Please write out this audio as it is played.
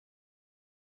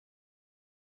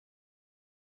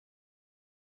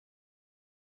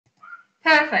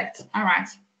Perfect. All right.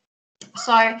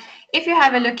 So if you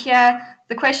have a look here,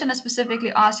 the question is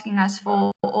specifically asking us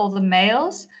for all the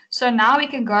males. So now we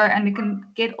can go and we can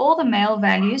get all the male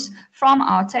values from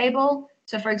our table.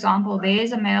 So for example,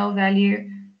 there's a male value,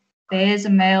 there's a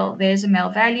male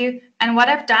value. And what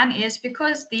I've done is,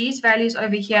 because these values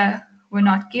over here were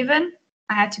not given,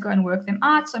 I had to go and work them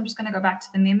out. So I'm just going to go back to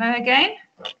the memo again.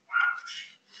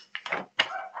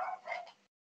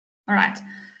 All right.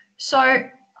 So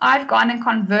I've gone and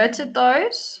converted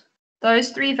those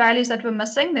three values that were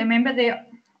missing. Remember, there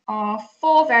are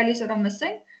 4 values that are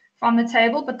missing from the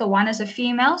table, but the one is a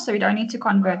female, so we don't need to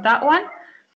convert that one.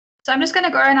 So I'm just going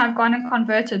to go and I've gone and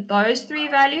converted those 3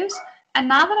 values. And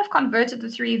now that I've converted the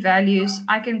 3 values,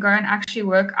 I can go and actually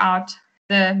work out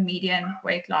the median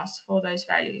weight loss for those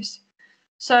values.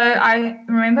 So I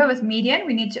remember with median,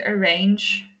 we need to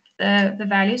arrange the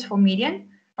values for median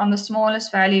from the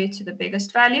smallest value to the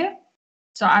biggest value.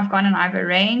 So I've gone and I've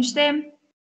arranged them.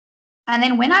 And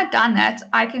then when I've done that,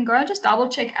 I can go and just double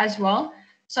check as well.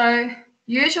 So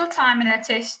use your time in a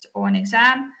test or an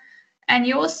exam, and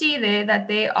you will see there that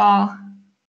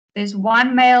there's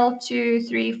 1 male, 2,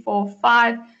 3, 4,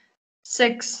 5,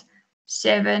 6,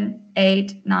 7,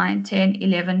 8, 9, 10,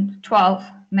 11, 12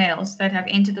 males that have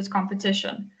entered this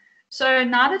competition. So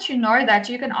now that you know that,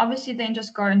 you can obviously then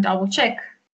just go and double check.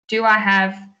 Do I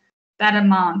have that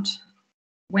amount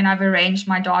when I've arranged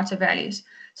my data values?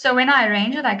 So when I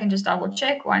arrange it, I can just double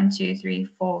check 1, 2, 3,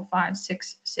 4, 5,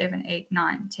 6, 7, 8,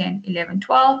 9, 10, 11,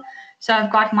 12. So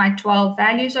I've got my 12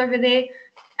 values over there.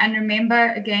 And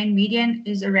remember, again, median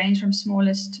is arranged from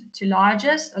smallest to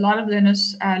largest. A lot of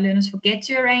learners forget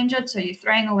to arrange it, so you're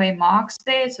throwing away marks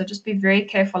there. So just be very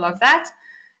careful of that.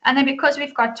 And then because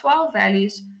we've got 12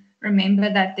 values, remember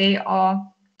that there are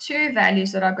 2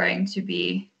 values that are going to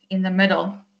be in the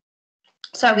middle.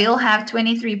 So we'll have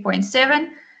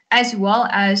 23.7 as well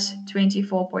as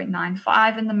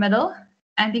 24.95 in the middle.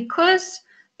 And because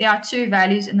there are 2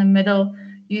 values in the middle,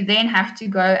 you then have to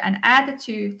go and add the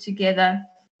 2 together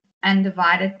and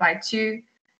divide it by 2.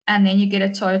 And then you get a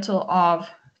total of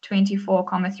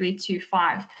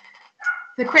 24,325.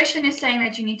 The question is saying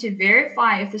that you need to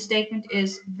verify if the statement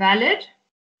is valid.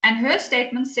 And her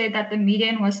statement said that the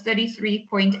median was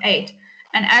 33.8.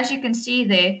 And as you can see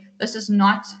there, this is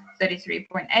not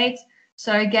 33.8.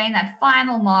 So again, that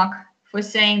final mark for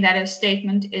saying that a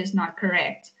statement is not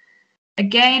correct.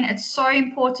 Again, it's so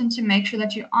important to make sure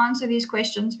that you answer these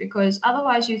questions, because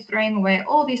otherwise you're throwing away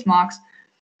all these marks.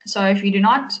 So if you do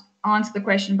not answer the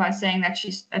question by saying that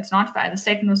it's not valid, the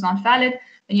statement was not valid,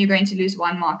 then you're going to lose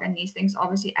 1 mark. And these things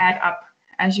obviously add up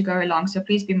as you go along. So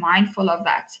please be mindful of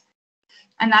that.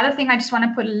 Another thing I just want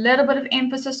to put a little bit of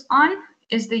emphasis on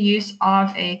is the use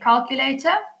of a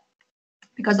calculator,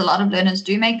 because a lot of learners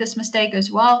do make this mistake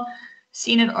as well.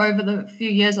 Seen it over the few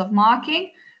years of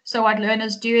marking. So what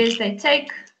learners do is they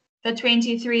take the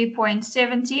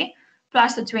 23.70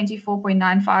 plus the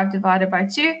 24.95 divided by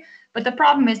 2. But the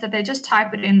problem is that they just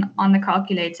type it in on the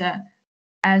calculator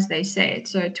as they say it.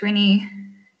 So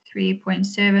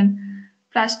 23.7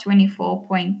 plus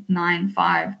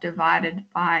 24.95 divided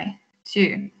by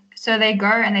 2. So they go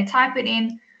and they type it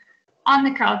in on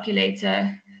the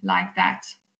calculator like that.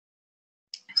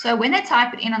 So when they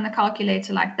type it in on the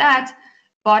calculator like that,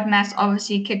 BODMAS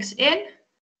obviously kicks in.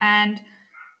 And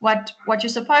what you're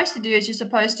supposed to do is you're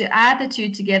supposed to add the 2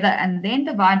 together and then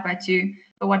divide by 2.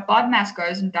 But what BODMAS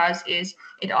goes and does is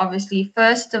it obviously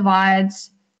first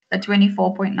divides the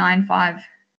 24.95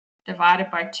 divided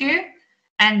by 2,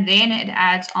 and then it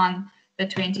adds on the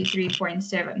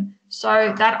 23.7.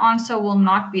 So that answer will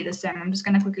not be the same. I'm just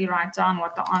going to quickly write down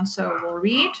what the answer will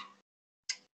read.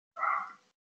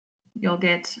 You'll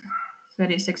get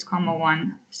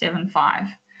 36,175.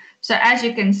 So as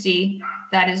you can see,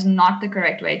 that is not the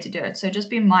correct way to do it. So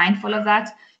just be mindful of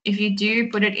that. If you do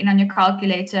put it in on your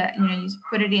calculator, you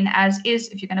put it in as is.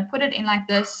 If you're going to put it in like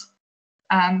this,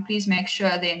 please make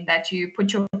sure then that you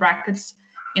put your brackets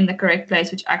in the correct place,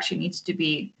 which actually needs to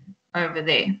be over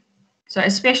there. So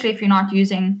especially if you're not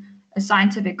using a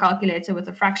scientific calculator with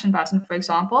a fraction button, for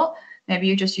example, maybe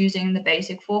you're just using the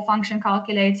basic 4-function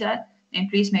calculator, then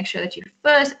please make sure that you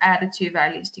first add the 2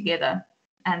 values together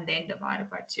and then divide it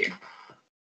by 2.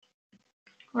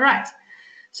 All right.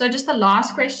 So just the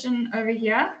last question over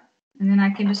here, and then I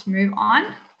can just move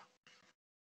on.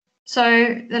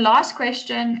 So the last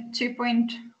question,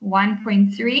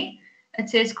 2.1.3, it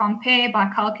says compare by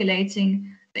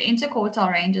calculating the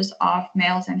interquartile ranges of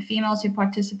males and females who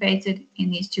participated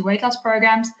in these 2 weight loss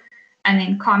programs, and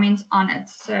then comment on it.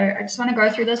 So I just want to go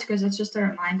through this because it's just a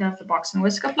reminder of the box and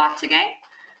whisker plot again.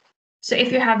 So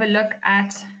if you have a look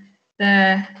at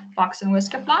the box and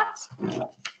whisker plots,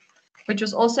 which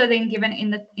was also then given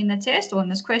in the test or in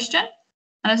this question.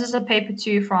 And this is a paper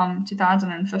 2 from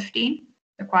 2015,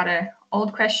 so quite an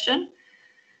old question.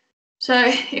 So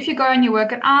if you go and you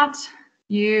work it out,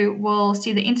 you will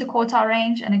see the interquartile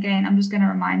range. And again, I'm just going to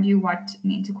remind you what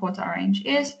an interquartile range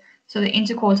is. So the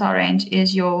interquartile range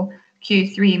is your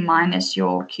Q3 minus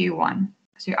your Q1.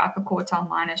 So your upper quartile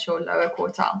minus your lower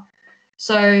quartile.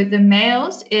 So the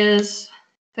males is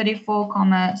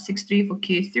 34,63 for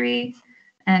Q3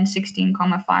 and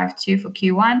 16,52 for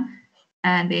Q1.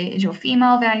 And there is your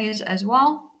female values as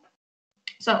well.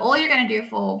 So all you're going to do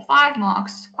for 5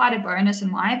 marks, quite a bonus in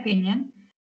my opinion,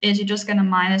 is you're just going to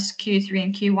minus Q3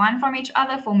 and Q1 from each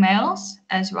other for males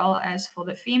as well as for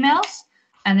the females.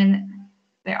 And then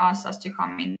they asked us to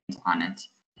comment on it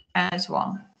as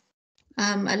well.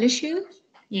 Alicia?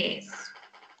 Yes.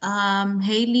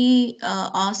 Haley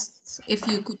asked if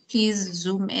you could please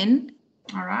zoom in.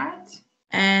 All right.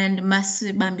 And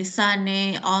Masi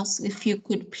Bambisane asked if you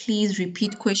could please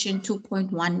repeat question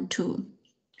 2.12.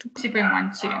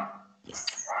 2.12.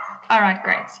 Yes. All right,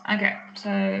 great. Okay, so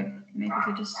maybe if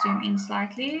we just zoom in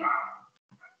slightly.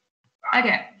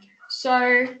 Okay,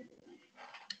 so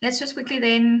let's just quickly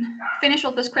then finish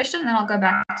off this question, and then I'll go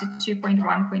back to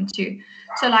 2.1.2.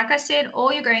 So like I said,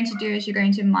 all you're going to do is you're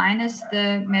going to minus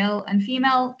the male and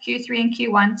female Q3 and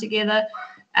Q1 together,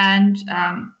 and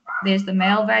there's the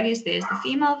male values, there's the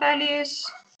female values.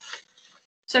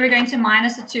 So we're going to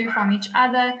minus the 2 from each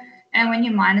other, and when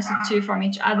you minus the 2 from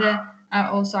each other,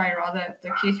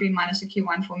 the Q3 minus the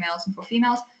Q1 for males and for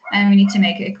females, and we need to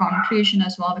make a conclusion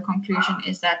as well. The conclusion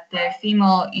is that the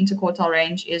female interquartile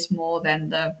range is more than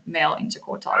the male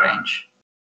interquartile range.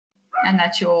 And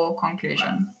that's your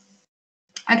conclusion.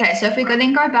 Okay, so if we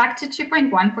then go back to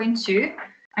 2.1.2,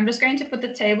 I'm just going to put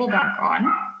the table back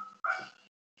on,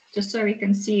 just so we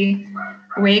can see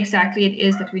where exactly it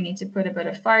is that we need to put a bit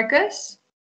of focus.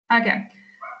 Okay,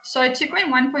 so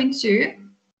 2.1.2,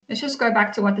 let's just go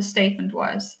back to what the statement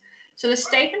was. So the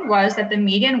statement was that the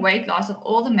median weight loss of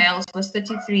all the males was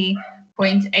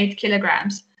 33.8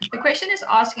 kilograms. The question is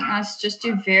asking us just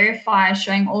to verify,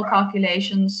 showing all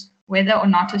calculations, whether or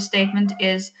not a statement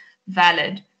is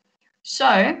valid.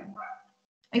 So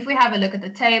if we have a look at the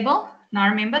table, now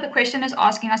remember the question is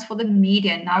asking us for the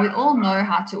median. Now we all know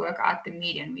how to work out the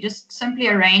median. We just simply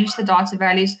arrange the data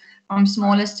values from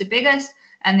smallest to biggest,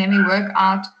 and then we work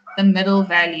out the middle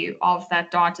value of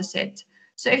that data set.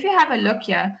 So if you have a look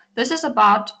here, this is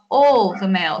about all the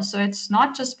males. So it's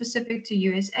not just specific to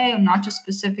USA or not just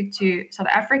specific to South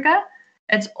Africa.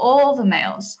 It's all the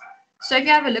males. So if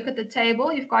you have a look at the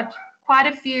table, you've got quite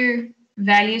a few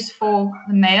values for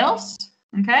the males.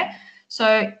 Okay,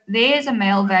 so there's a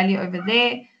male value over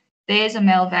there. There's a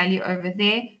male value over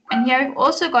there. And here we've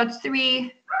also got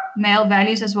 3 male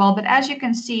values as well. But as you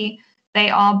can see, they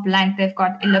are blank. They've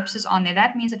got ellipses on there.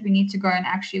 That means that we need to go and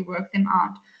actually work them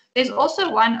out. There's also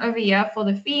one over here for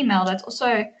the female that's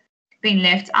also been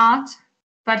left out.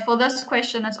 But for this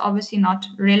question, it's obviously not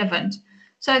relevant.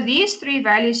 So these 3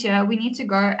 values here, we need to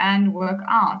go and work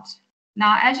out.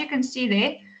 Now, as you can see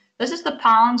there, this is the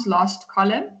pounds lost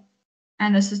column,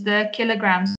 and this is the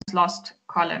kilograms lost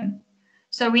column.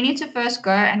 So we need to first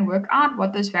go and work out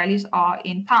what those values are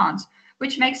in pounds,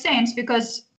 which makes sense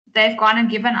because they've gone and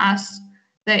given us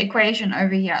the equation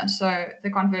over here, so the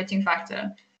converting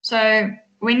factor. So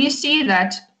when you see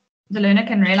that, the learner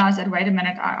can realize that, wait a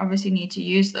minute, I obviously need to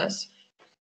use this.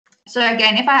 So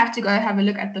again, if I have to go have a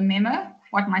look at the memo,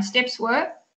 what my steps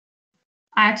were,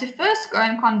 I had to first go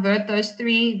and convert those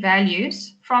 3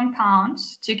 values from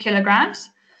pounds to kilograms.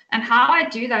 And how I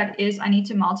do that is I need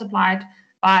to multiply it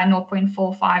by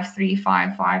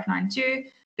 0.4535592,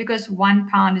 because 1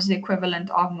 pound is the equivalent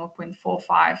of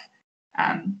 0.45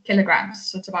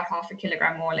 kilograms. So it's about half a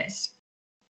kilogram more or less.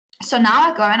 So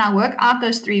now I go and I work out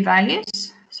those 3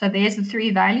 values. So there's the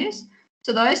 3 values.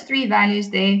 So those 3 values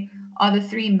there are the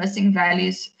 3 missing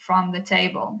values from the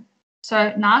table.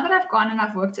 So now that I've gone and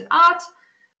I've worked it out,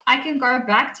 I can go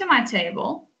back to my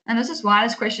table. And this is why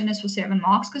this question is for 7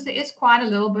 marks, because there is quite a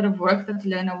little bit of work that the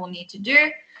learner will need to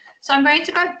do. So I'm going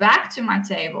to go back to my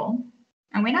table.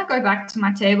 And when I go back to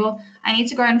my table, I need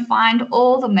to go and find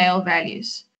all the male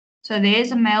values. So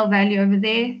there's a male value over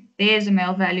there. There's a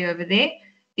male value over there.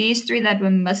 These 3 that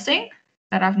were missing,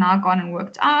 that I've now gone and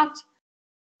worked out.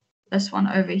 This one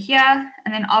over here.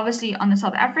 And then obviously on the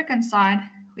South African side,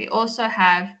 we also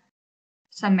have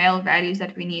some male values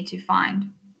that we need to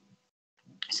find.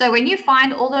 So when you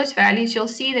find all those values, you'll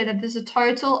see that there's a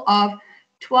total of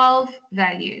 12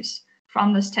 values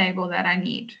from this table that I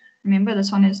need. Remember,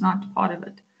 this one is not part of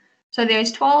it. So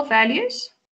there's 12 values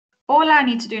all I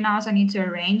need to do now is I need to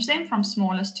arrange them from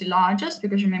smallest to largest,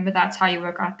 because remember, that's how you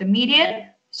work out the median.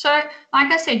 So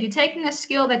like I said, you're taking a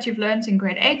skill that you've learned in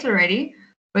grade 8 already,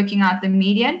 working out the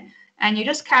median, and you're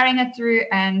just carrying it through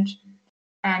and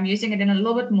using it in a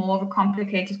little bit more of a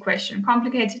complicated question.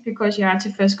 Complicated because you had to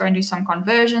first go and do some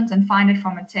conversions and find it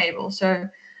from a table. So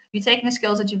you're taking the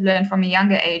skills that you've learned from a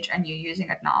younger age and you're using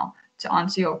it now to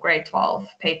answer your grade 12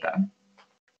 paper.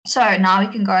 So now we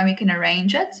can go and we can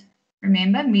arrange it.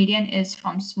 Remember, median is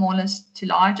from smallest to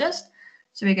largest.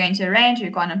 So we're going to arrange,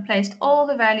 we've gone and placed all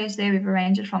the values there, we've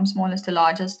arranged it from smallest to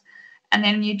largest. And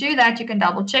then when you do that, you can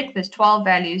double check there's 12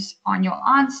 values on your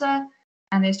answer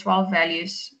and there's 12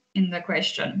 values in the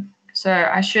question. So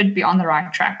I should be on the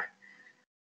right track.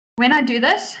 When I do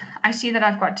this, I see that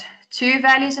I've got 2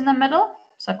 values in the middle.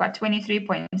 So I've got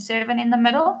 23.7 in the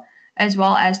middle, as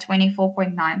well as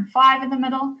 24.95 in the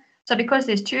middle. So because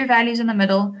there's 2 values in the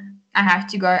middle, I have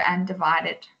to go and divide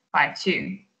it by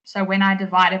 2. So when I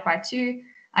divide it by 2,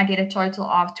 I get a total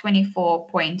of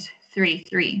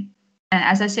 24.33. And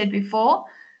as I said before,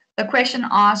 the question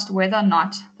asked whether or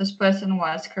not this person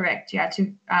was correct. You had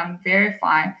to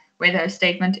verify whether a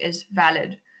statement is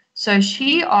valid. So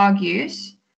she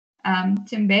argues,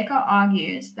 Timbeka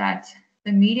argues that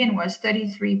the median was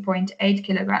 33.8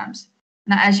 kilograms.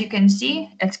 Now, as you can see,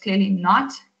 it's clearly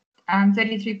not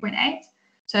 33.8.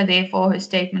 So therefore, her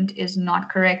statement is not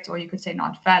correct, or you could say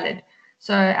not valid.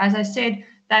 So as I said,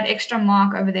 that extra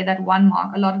mark over there, that 1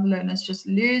 mark, a lot of learners just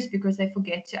lose because they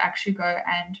forget to actually go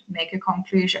and make a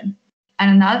conclusion.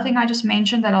 And another thing I just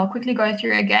mentioned that I'll quickly go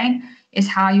through again is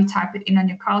how you type it in on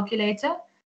your calculator.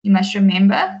 You must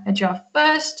remember that you are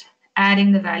first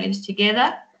adding the values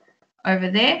together over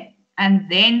there, and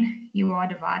then you are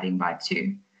dividing by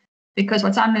 2. Because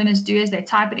what some learners do is they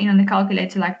type it in on the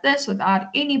calculator like this without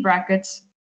any brackets.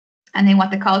 And then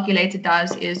what the calculator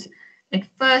does is it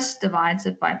first divides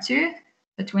it by 2,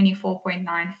 the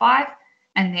 24.95,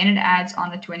 and then it adds on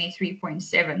the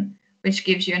 23.7, which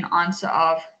gives you an answer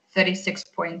of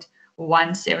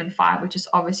 36.175, which is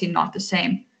obviously not the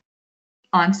same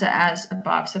answer as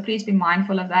above. So please be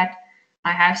mindful of that.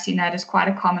 I have seen that as quite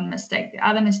a common mistake. The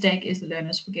other mistake is the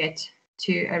learners forget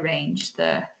to arrange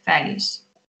the values.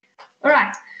 All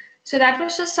right, so that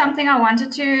was just something I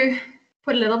wanted to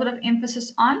put a little bit of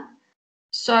emphasis on.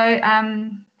 So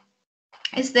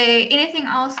is there anything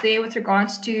else there with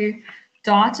regards to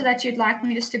data that you'd like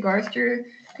me just to go through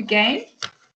again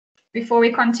before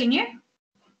we continue?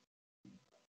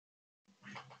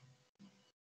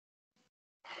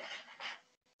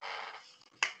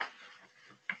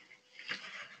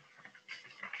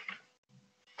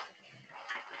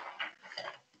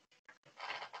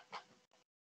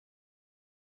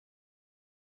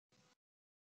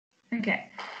 Okay,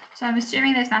 so I'm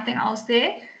assuming there's nothing else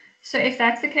there. So if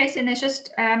that's the case, then there's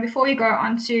just, before we go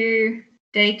on to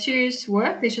day 2's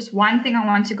work, there's just one thing I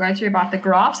want to go through about the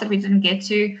graphs that we didn't get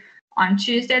to on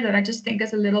Tuesday that I just think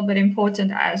is a little bit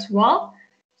important as well.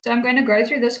 So I'm going to go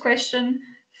through this question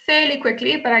fairly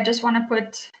quickly, but I just want to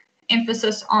put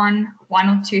emphasis on 1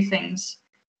 or 2 things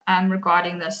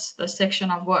regarding this section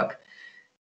of work.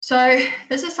 So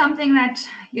this is something that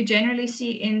you generally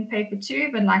see in paper 2,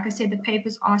 but like I said, the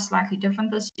papers are slightly different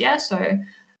this year, so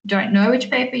don't know which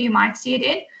paper you might see it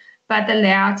in, but the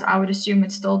layout, I would assume,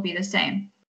 would still be the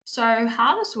same. So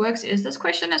how this works is this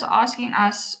question is asking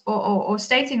us, or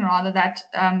stating rather, that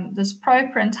this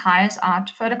ProPrint hires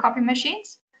out photocopy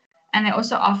machines, and they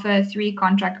also offer 3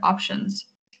 contract options.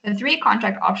 The 3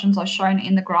 contract options are shown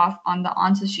in the graph on the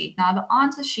answer sheet. Now, the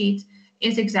answer sheet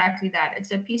is exactly that.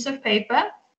 It's a piece of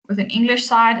paper with an English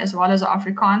side as well as an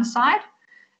Afrikaans side,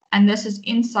 and this is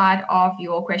inside of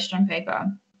your question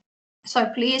paper. So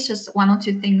please, just 1 or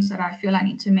 2 things that I feel I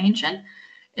need to mention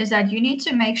is that you need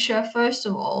to make sure, first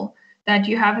of all, that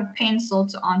you have a pencil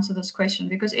to answer this question,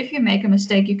 because if you make a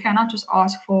mistake, you cannot just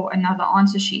ask for another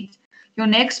answer sheet. Your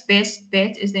next best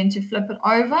bet is then to flip it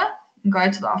over and go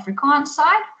to the Afrikaans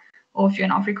side, or if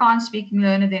you're an Afrikaans speaking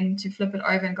learner, then to flip it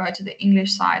over and go to the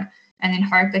English side, and then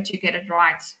hope that you get it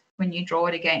right when you draw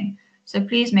it again. So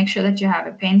please make sure that you have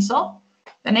a pencil.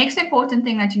 The next important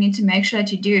thing that you need to make sure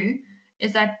that you do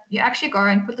is that you actually go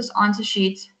and put this answer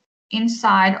sheet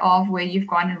inside of where you've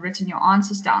gone and written your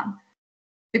answers down.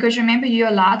 Because remember, you're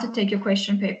allowed to take your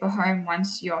question paper home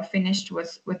once you're finished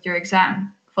with your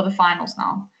exam for the finals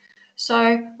now.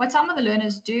 So what some of the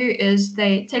learners do is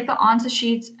they take the answer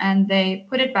sheet and they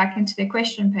put it back into their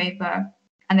question paper,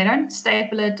 and they don't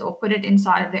staple it or put it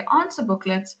inside of their answer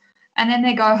booklets. And then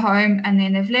they go home and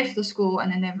then they've left the school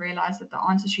and then they've realized that the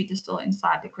answer sheet is still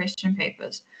inside the question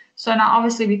papers. So now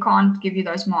obviously we can't give you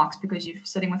those marks because you're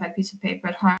sitting with that piece of paper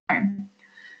at home.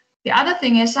 The other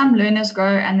thing is some learners go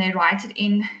and they write it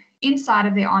inside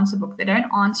of their answer book. They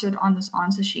don't answer it on this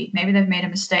answer sheet. Maybe they've made a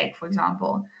mistake, for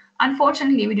example.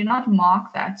 Unfortunately, we do not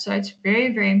mark that. So it's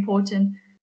very, very important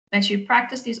that you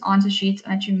practice these answer sheets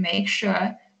and that you make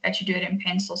sure that you do it in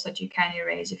pencil so that you can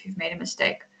erase if you've made a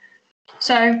mistake.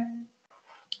 So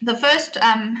the first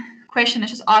question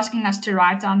is just asking us to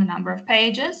write down the number of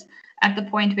pages at the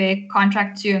point where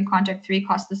contract 2 and contract 3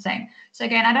 cost the same. So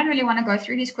again, I don't really want to go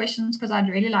through these questions because I'd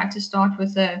really like to start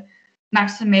with the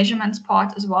maps and measurements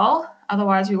part as well.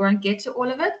 Otherwise, we won't get to all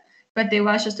of it. But there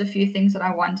was just a few things that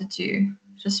I wanted to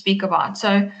just speak about.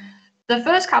 So the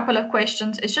first couple of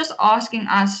questions is just asking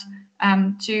us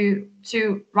to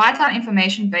write out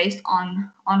information based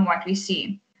on what we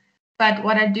see. But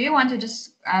what I do want to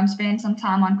just spend some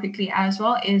time on quickly as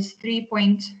well is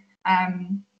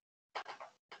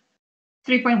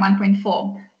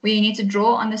 3.1.4, where you need to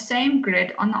draw on the same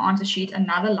grid on the answer sheet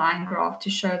another line graph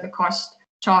to show the cost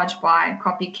charged by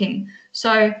CopyKing.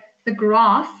 So the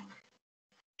graph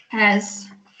has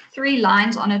 3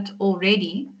 lines on it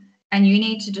already, and you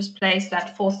need to just place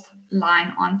that 4th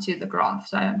line onto the graph.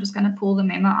 So I'm just going to pull the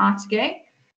memo out again,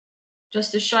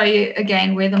 just to show you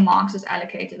again where the marks is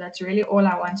allocated. That's really all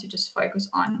I want to just focus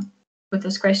on with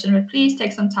this question. But please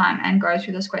take some time and go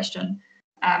through this question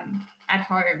at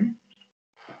home.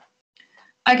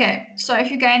 Okay, so if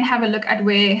you go and have a look at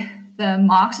where the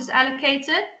marks is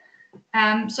allocated,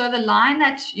 so the line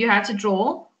that you had to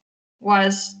draw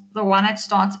was the one that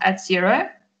starts at 0.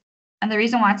 And the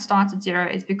reason why it starts at 0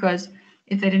 is because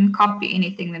if they didn't copy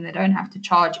anything, then they don't have to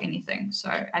charge anything. So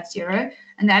at 0,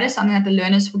 and that is something that the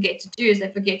learners forget to do, is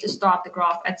they forget to start the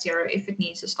graph at 0 if it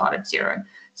needs to start at 0.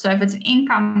 So if it's an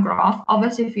income graph,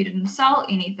 obviously if you didn't sell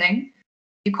anything,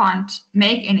 you can't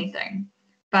make anything.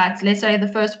 But let's say the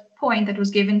first point that was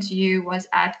given to you was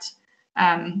at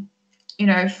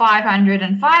 500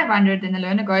 and 500, then the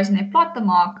learner goes and they plot the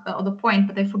mark or the point,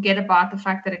 but they forget about the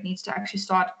fact that it needs to actually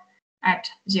start at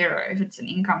 0 if it's an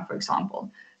income, for example.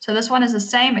 So this one is the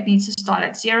same. It needs to start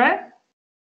at 0.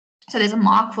 So there's a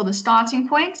mark for the starting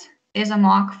point, there's a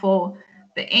mark for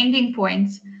the ending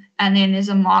point, and then there's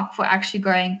a mark for actually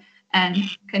going and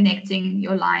connecting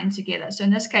your line together. So in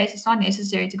this case, it's not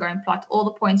necessary to go and plot all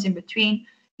the points in between.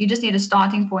 You just need a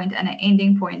starting point and an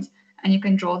ending point, and you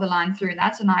can draw the line through. And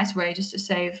that's a nice way just to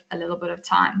save a little bit of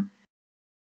time.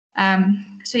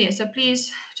 So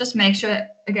please just make sure,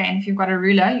 again, if you've got a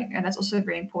ruler, and that's also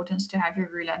very important to have your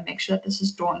ruler and make sure that this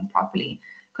is drawn properly.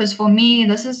 Because for me,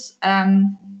 this is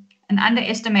an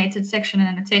underestimated section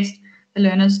in a test. The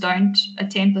learners don't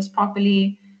attempt this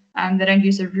properly. They don't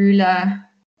use a ruler.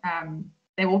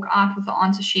 They walk out with the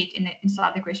answer sheet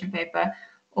inside the question paper,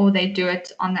 or they do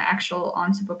it on the actual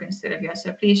answer book instead of here.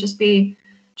 So please just be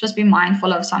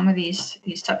mindful of some of these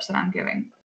tips that I'm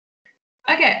giving.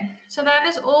 Okay, so that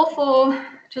is all for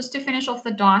just to finish off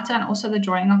the data and also the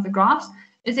drawing of the graphs.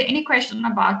 Is there any question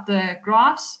about the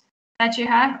graphs that you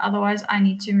have? Otherwise, I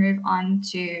need to move on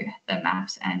to the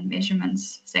maps and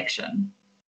measurements section.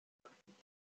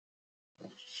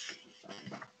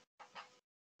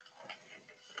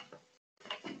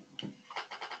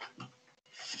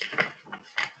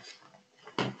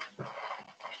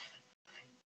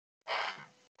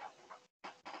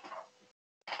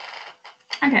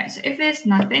 Okay, so if there's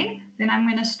nothing, then I'm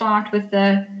going to start with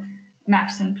the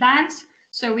maps and plans.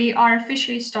 So we are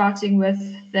officially starting with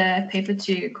the paper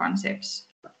 2 concepts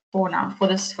for now, for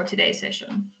today's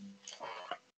session.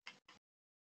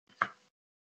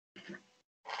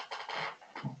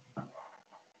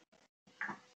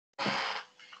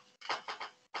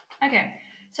 Okay,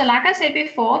 so like I said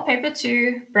before, paper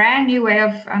 2, brand new way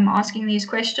of asking these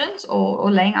questions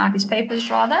or laying out these papers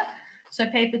rather. So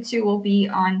paper 2 will be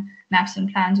on maps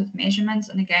and plans with measurements,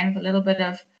 and again with a little bit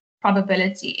of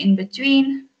probability in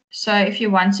between. So if you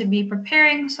want to be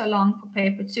preparing so long for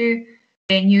paper 2,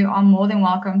 then you are more than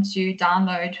welcome to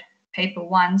download paper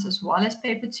 1s as well as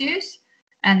paper 2s.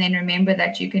 And then remember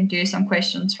that you can do some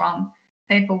questions from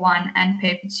paper 1 and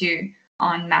paper 2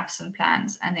 on maps and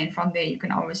plans. And then from there, you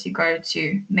can obviously go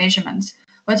to measurements.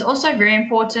 What's also very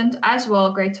important as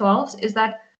well, grade 12s, is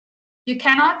that you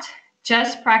cannot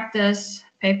just practice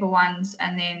paper 1s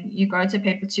and then you go to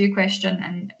paper 2 question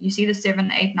and you see the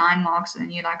 7, 8, 9 marks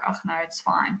and you're like, oh no, it's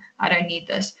fine, I don't need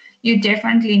this. You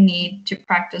definitely need to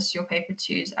practice your paper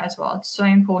 2s as well. It's so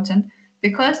important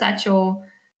because that's your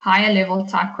higher level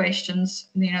type questions,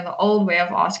 the old way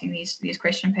of asking these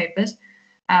question papers.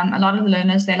 A lot of the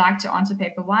learners, they like to answer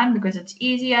paper 1 because it's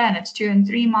easier and it's 2 and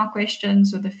 3 mark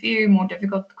questions with a few more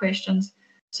difficult questions.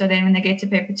 So then when they get to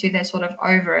paper 2, they're sort of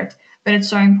over it. But it's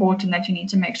so important that you need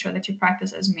to make sure that you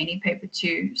practice as many paper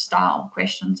 2 style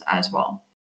questions as well.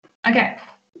 Okay,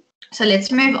 so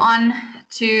let's move on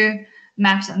to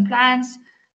maps and plans,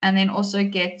 and then also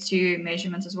get to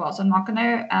measurements as well. So I'm not going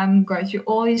to go through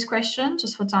all these questions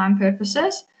just for time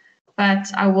purposes, but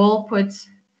I will put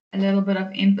a little bit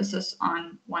of emphasis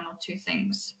on one or two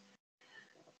things.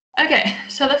 Okay,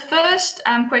 so the first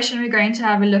question we're going to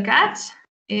have a look at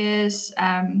is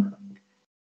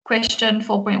question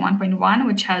 4.1.1,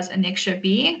 which has annexure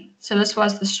B. So this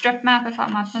was the strip map, if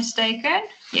I'm not mistaken.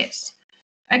 Yes.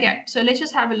 Okay, so let's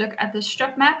just have a look at the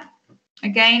strip map.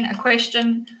 Again, a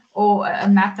question or a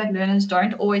map that learners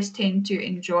don't always tend to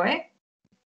enjoy.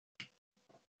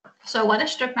 So what a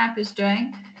strip map is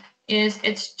doing is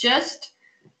it's just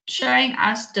showing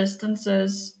us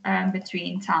distances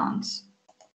between towns.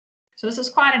 So this is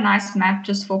quite a nice map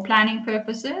just for planning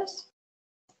purposes.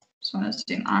 Just want to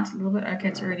zoom out a little bit. Okay,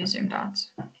 it's already zoomed out.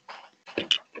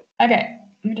 Okay,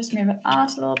 let me just move it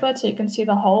out a little bit so you can see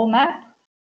the whole map.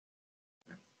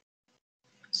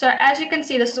 So as you can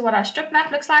see, this is what our strip map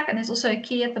looks like, and there's also a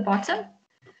key at the bottom.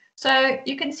 So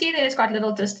you can see that it's got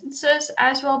little distances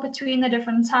as well between the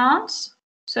different towns.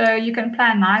 So you can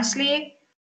plan nicely.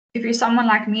 If you're someone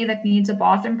like me that needs a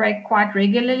bathroom break quite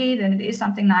regularly, then it is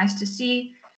something nice to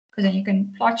see, because then you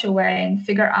can plot your way and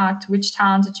figure out which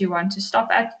towns that you want to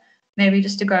stop at. Maybe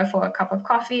just to go for a cup of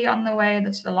coffee on the way,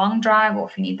 that's a long drive, or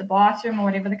if you need the bathroom or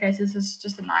whatever the case is, it's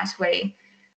just a nice way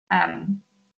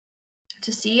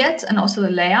to see it, and also the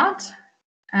layout.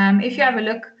 If you have a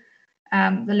look,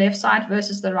 the left side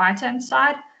versus the right-hand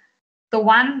side, the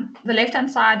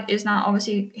left-hand side is now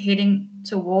obviously heading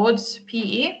towards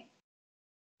PE.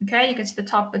 Okay, you can see the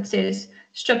top, it says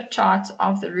strip chart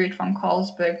of the route from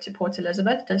Colesberg to Port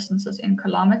Elizabeth, distances in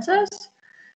kilometers.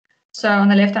 So on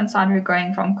the left-hand side, we're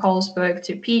going from Colesberg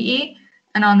to PE,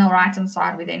 and on the right-hand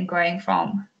side, we're then going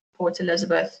from Port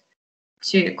Elizabeth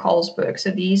to Colesberg. So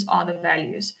these are the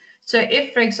values. So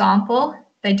if, for example,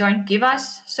 they don't give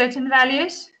us certain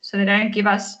values, so they don't give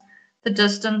us the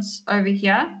distance over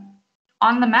here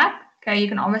on the map, okay, you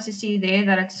can obviously see there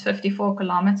that it's 54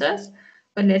 kilometers.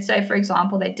 But let's say, for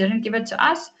example, they didn't give it to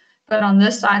us, but on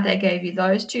this side, they gave you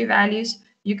those two values.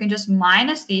 You can just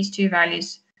minus these two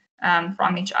values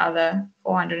from each other,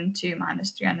 402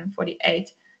 minus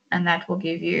 348, and that will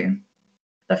give you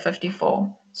the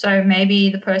 54. So maybe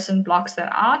the person blocks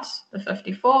that out, the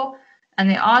 54, and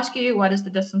they ask you what is the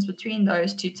distance between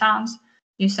those two towns.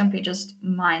 You simply just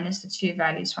minus the two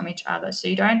values from each other. So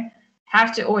you don't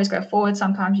have to always go forward.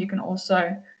 Sometimes you can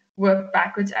also work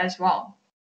backwards as well.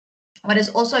 What is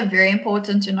also very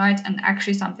important to note, and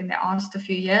actually something they asked a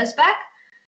few years back,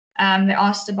 they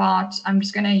asked about, I'm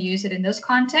just going to use it in this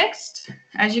context.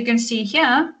 As you can see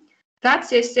here, that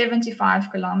says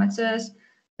 75 kilometers.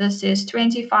 This is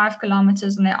 25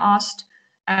 kilometers, and they asked,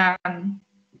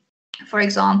 for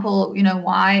example,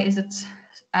 why is it,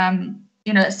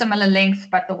 a similar length,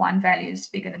 but the one value is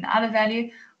bigger than the other value?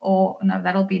 Or no,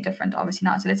 that'll be different, obviously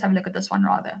now. So let's have a look at this one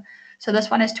rather. So this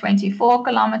one is 24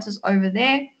 kilometers over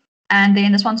there, and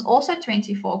then this one's also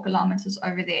 24 kilometers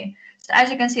over there. So as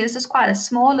you can see, this is quite a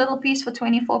small little piece for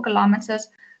 24 kilometers,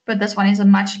 but this one is a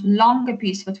much longer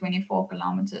piece for 24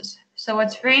 kilometers. So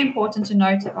what's very important to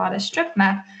note about a strip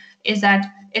map is that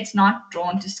it's not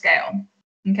drawn to scale.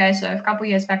 Okay, so a couple of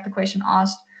years back, the question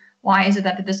asked, why is it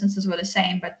that the distances were the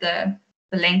same, but the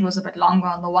length was a bit longer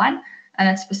on the one? And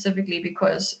it's specifically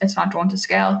because it's not drawn to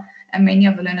scale, and many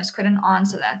of the learners couldn't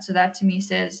answer that. So that to me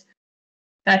says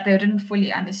that they didn't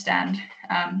fully understand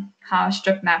how a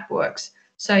strip map works.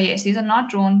 So yes, these are not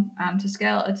drawn to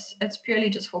scale. It's purely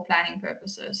just for planning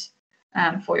purposes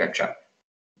for your trip.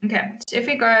 Okay, so if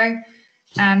we go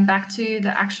back to the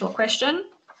actual question.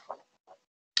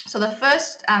 So the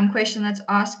first question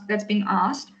that's being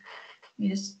asked, let me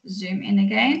just zoom in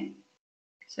again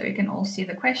so we can all see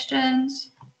the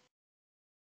questions.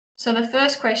 So the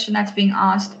first question that's being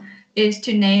asked is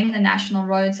to name the national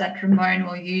roads that Ramon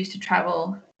will use to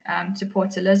travel to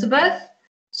Port Elizabeth.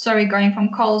 So we're going from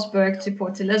Colesberg to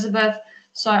Port Elizabeth.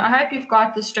 So I hope you've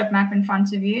got the strip map in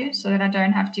front of you so that I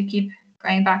don't have to keep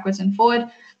going backwards and forward.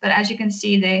 But as you can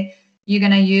see there, you're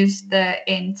going to use the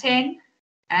N10.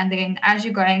 And then as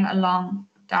you're going along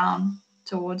down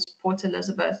towards Port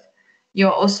Elizabeth,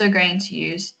 you're also going to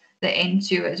use the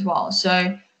N2 as well.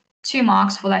 So 2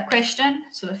 marks for that question.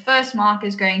 So the first mark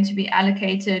is going to be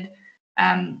allocated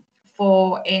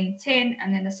for N10,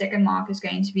 and then the second mark is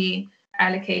going to be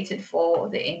allocated for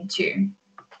the N2.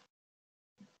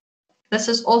 This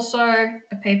is also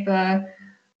a paper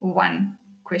 1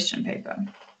 question paper.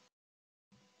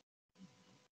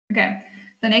 Okay,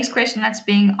 the next question that's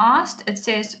being asked, it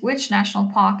says, which national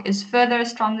park is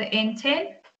furthest from the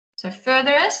N10? So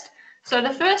furthest. So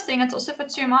the first thing, it's also for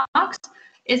 2 marks.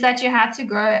 is that you had to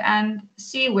go and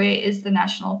see where is the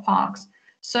national parks.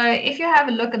 So if you have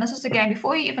a look, and this is again,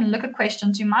 before you even look at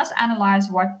questions, you must analyze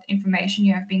what information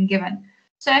you have been given.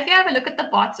 So if you have a look at the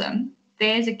bottom,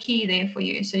 there's a key there for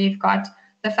you. So you've got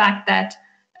the fact that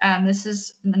this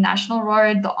is the national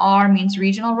road, the R means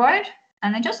regional road.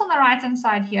 And then just on the right-hand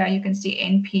side here, you can see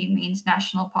NP means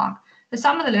national park. So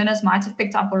some of the learners might have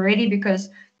picked up already because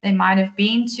they might have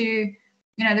been to, you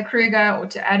know, the Kruger or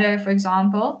to Addo, for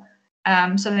example.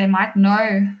 So they might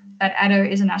know that Addo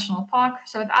is a national park.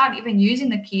 So without even using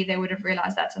the key, they would have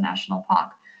realized that's a national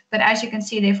park. But as you can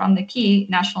see there from the key,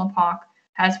 national park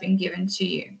has been given to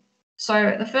you.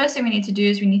 So the first thing we need to do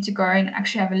is we need to go and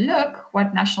actually have a look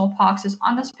what national parks is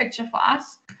on this picture for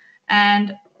us.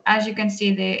 And as you can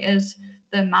see, there is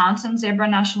the Mountain Zebra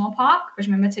National Park, which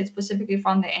remember it said specifically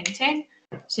from the N10.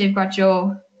 So you've got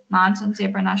your Mountain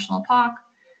Zebra National Park,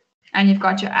 and you've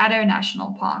got your Addo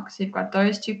National Park. So you've got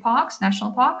those two parks,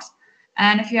 national parks.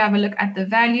 And if you have a look at the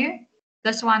value,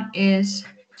 this one is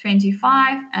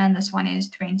 25 and this one is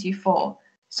 24.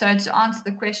 So to answer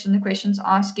the question's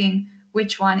asking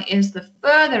which one is the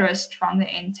furthest from the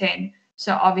N10.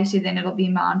 So obviously then it'll be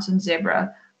Mountain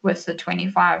Zebra with the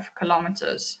 25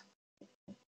 kilometers.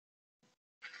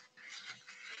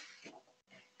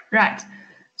 Right,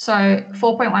 so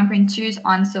 4.1.2's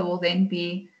answer will then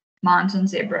be Mountain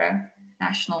Zebra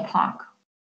National Park.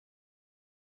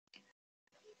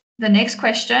 The next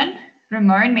question,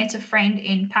 Ramon met a friend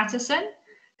in Paterson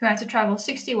who had to travel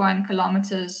 61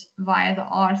 kilometers via the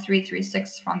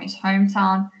R336 from his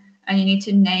hometown, and you need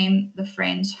to name the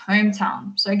friend's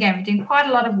hometown. So again, we're doing quite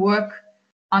a lot of work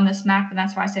on this map, and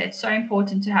that's why I say it's so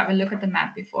important to have a look at the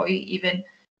map before you even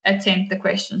attempt the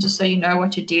question, just so you know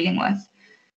what you're dealing with.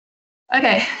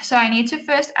 Okay, so I need to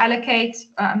first I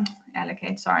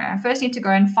first need to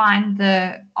go and find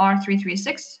the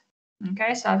R336.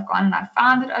 Okay, so I've gone and I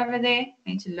found it over there. I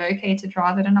need to locate it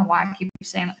rather. I don't know why I keep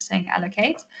saying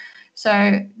allocate.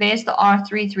 So there's the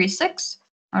R336.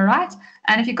 All right.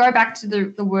 And if you go back to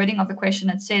the wording of the question,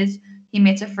 it says he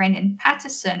met a friend in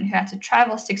Paterson who had to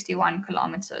travel 61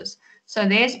 kilometers. So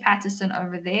there's Paterson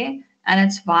over there, and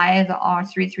it's via the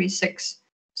R336.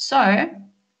 So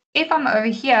if I'm over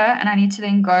here and I need to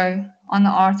then go on the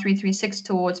R336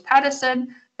 towards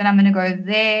Paterson, then I'm going to go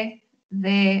there,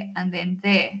 there, and then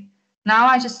there. Now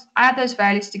I just add those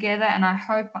values together, and I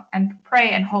hope and pray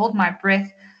and hold my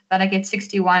breath that I get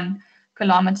 61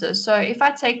 kilometers. So if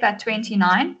I take that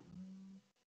 29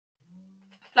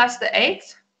 plus the 8,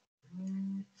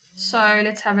 so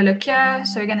let's have a look here.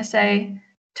 So we're going to say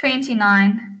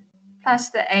 29 plus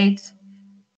the 8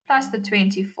 plus the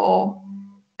 24.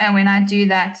 And when I do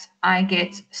that, I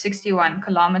get 61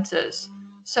 kilometers.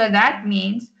 So that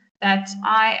means that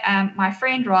my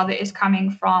friend rather is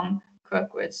coming from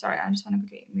Kirkwood. Sorry, I just want to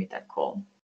quickly mute that call.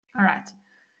 All right.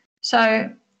 So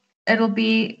it'll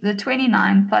be the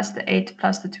 29 plus the 8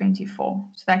 plus the 24.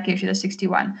 So that gives you the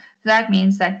 61. So that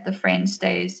means that the friend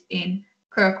stays in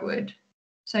Kirkwood.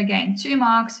 So again, 2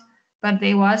 marks, but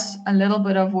there was a little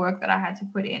bit of work that I had to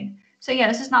put in. So yeah,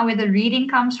 this is now where the reading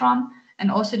comes from, and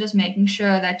also just making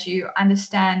sure that you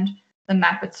understand the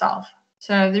map itself.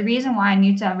 So the reason why I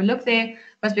need to have a look there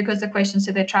was because the question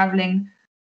said they're traveling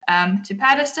to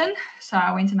Paterson. So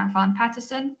I went and I found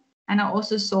Paterson, and I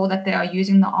also saw that they are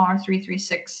using the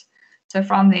R336. So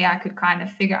from there, I could kind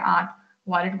of figure out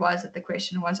what it was that the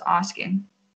question was asking.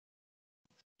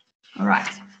 All right.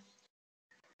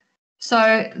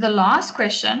 So the last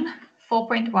question,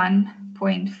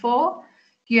 4.1.4,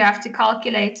 you have to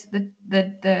calculate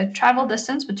the travel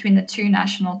distance between the 2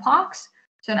 national parks.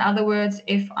 So in other words,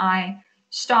 if I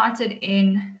started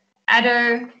in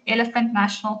Addo Elephant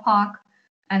National Park,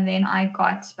 and then I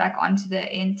got back onto the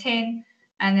N10,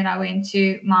 and then I went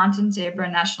to Mountain Zebra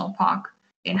National Park,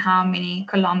 in how many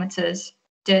kilometers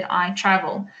did I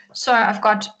travel? So I've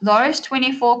got those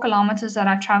 24 kilometers that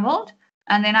I traveled,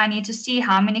 and then I need to see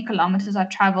how many kilometers I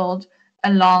traveled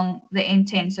along the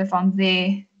N10. So from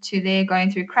there to there,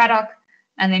 going through Craddock,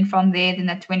 and then from there, then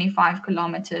the 25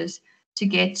 kilometers to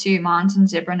get to Mountain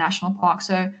Zebra National Park.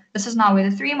 So this is now where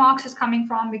the 3 marks is coming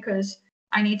from, because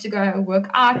I need to go work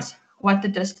out what the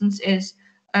distance is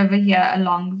over here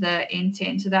along the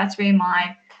N10. So that's where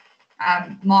my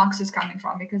marks is coming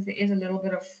from, because there is a little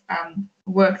bit of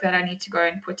work that I need to go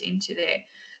and put into there.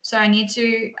 So I need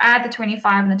to add the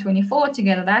 25 and the 24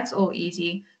 together. That's all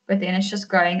easy, but then it's just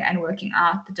going and working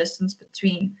out the distance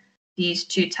between these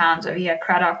 2 towns over here,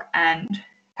 Craddock and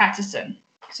Paterson.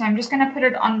 So I'm just going to put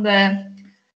it on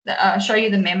show you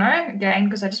the memo again,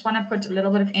 because I just want to put a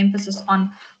little bit of emphasis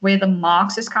on where the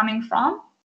marks is coming from.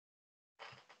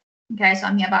 Okay, so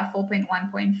I'm here about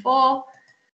 4.1.4.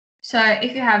 So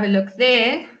if you have a look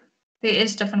there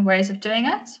is different ways of doing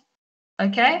it.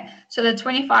 Okay, so the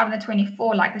 25 and the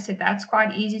 24, like I said, that's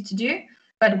quite easy to do.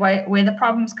 But where the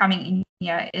problem's coming in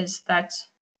here is that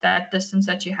distance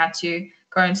that you had to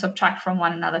go and subtract from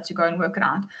one another to go and work it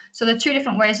out. So the two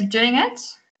different ways of doing it,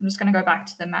 I'm just going to go back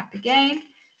to the map again,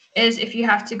 is if you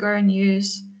have to go and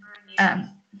use,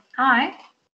 hi.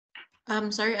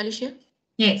 Sorry, Alicia?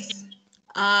 Yes.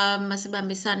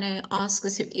 Masibambisane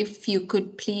asks if you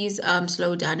could please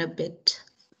slow down a bit.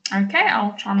 Okay,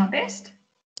 I'll try my best.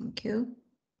 Thank you.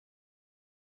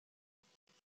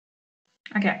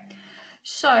 Okay,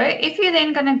 so if you're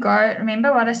then going to go,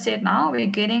 remember what I said now, we're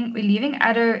leaving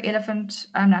Addo Elephant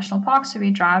National Park, so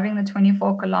we're driving the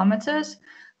 24 kilometers.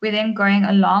 We're then going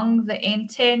along the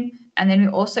N10, and then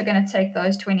we're also going to take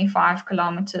those 25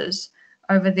 kilometers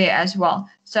over there as well.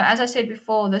 So as I said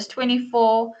before, this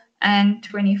 24 and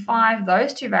 25,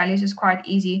 those two values is quite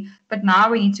easy, but now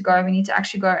we need to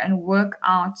actually go and work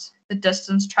out the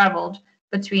distance traveled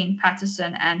between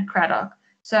Paterson and Cradock.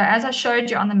 So as I showed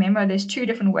you on the memo, there's two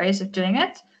different ways of doing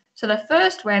it. So the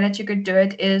first way that you could do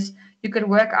it is you could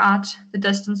work out the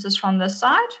distances from this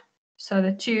side. So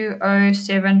the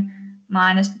 207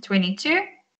 minus the 22.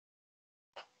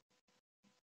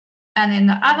 And then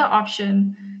the other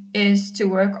option is to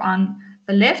work on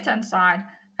the left-hand side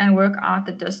and work out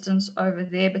the distance over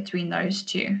there between those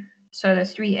two. So the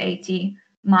 380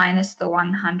 minus the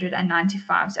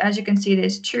 195. So as you can see,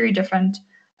 there's two different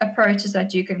approaches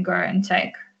that you can go and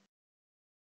take.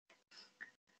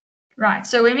 Right,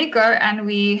 so when we go and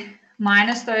we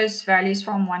minus those values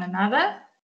from one another,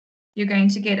 you're going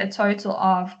to get a total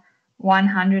of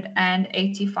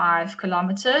 185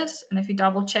 kilometers. And if you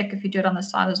double check, if you do it on the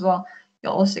side as well,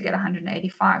 you'll also get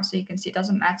 185. So you can see it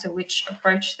doesn't matter which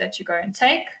approach that you go and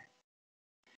take.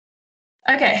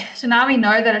 Okay, so now we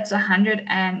know that it's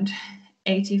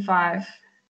 185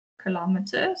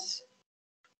 kilometers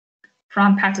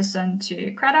from Paterson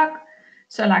to Cradock.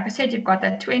 So like I said, you've got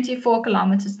that 24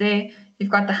 kilometers there, you've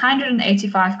got the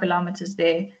 185 kilometers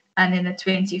there, and then the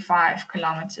 25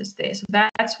 kilometers there. So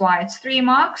that's why it's 3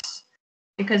 marks,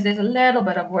 because there's a little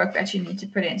bit of work that you need to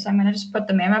put in. So I'm going to just put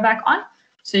the memo back on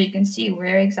so you can see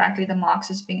where exactly the marks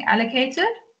is being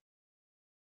allocated.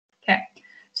 Okay,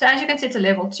 so as you can see, it's a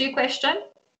level 2 question,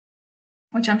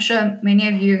 which I'm sure many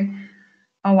of you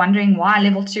are wondering why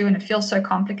level 2 and it feels so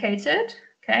complicated.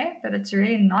 Okay, but it's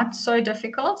really not so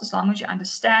difficult as long as you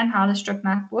understand how the strip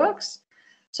map works.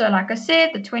 So like I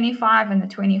said, the 25 and the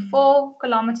 24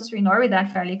 kilometers, we know where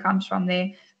that value comes from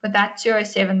there. But that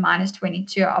 207 minus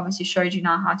 22 obviously showed you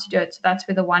now how to do it. So that's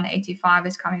where the 185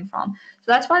 is coming from.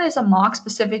 So that's why there's a mark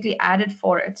specifically added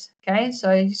for it. Okay, so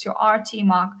it's your RT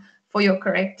mark for your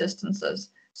correct distances.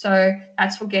 So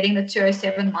that's for getting the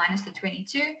 207 minus the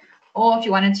 22. Or if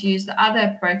you wanted to use the other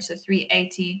approach, the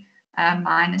 380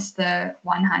 minus the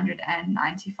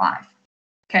 195.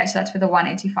 Okay, so that's where the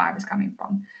 185 is coming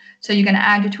from. So you're going to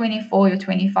add your 24, your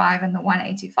 25, and the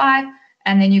 185,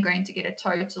 and then you're going to get a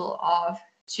total of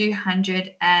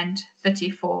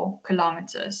 234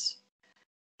 kilometers.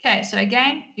 Okay, so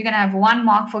again, you're going to have 1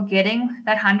 mark for getting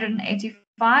that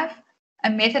 185, a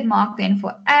method mark then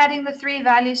for adding the 3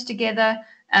 values together,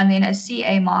 and then a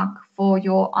CA mark for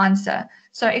your answer.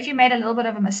 So if you made a little bit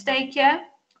of a mistake here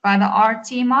by the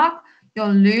RT mark,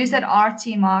 you'll lose that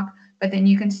RT mark, but then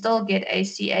you can still get a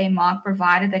CA mark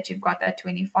provided that you've got that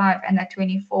 25 and that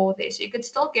 24 there. So you could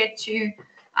still get 2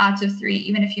 out of 3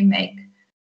 even if you make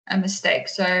a mistake.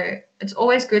 So it's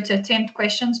always good to attempt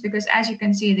questions because as you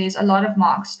can see, there's a lot of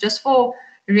marks. Just for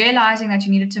realizing that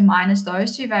you needed to minus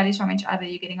those 2 values from each other,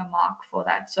 you're getting a mark for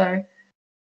that. So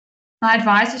my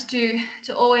advice is to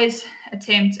always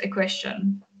attempt a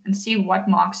question and see what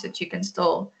marks that you can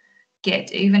still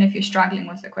get, even if you're struggling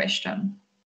with the question.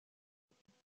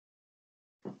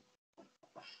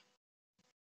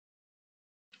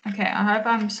 Okay, I hope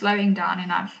I'm slowing down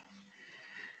enough.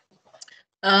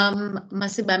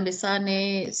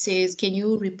 Masibambisane says, can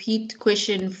you repeat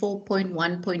question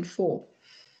 4.1.4?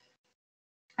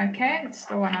 Okay, it's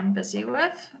the one I'm busy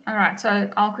with. All right,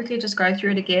 so I'll quickly just go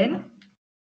through it again.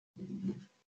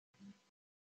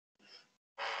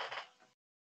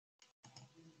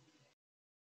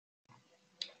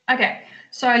 Okay,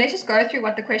 so let's just go through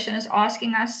what the question is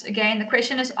asking us. Again, the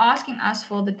question is asking us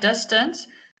for the distance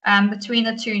between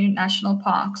the 2 national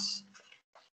parks.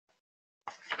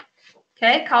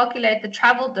 Okay, calculate the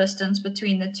travel distance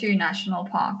between the 2 national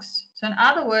parks. So in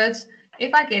other words,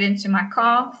 if I get into my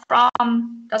car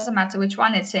from, doesn't matter which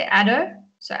one, let's say Addo,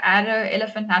 so Addo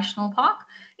Elephant National Park.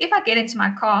 If I get into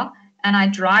my car and I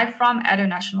drive from Addo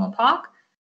National Park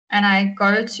and I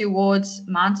go towards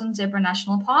Mountain Zebra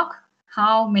National Park,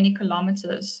 how many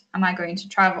kilometers am I going to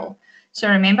travel? So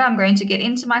remember, I'm going to get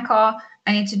into my car.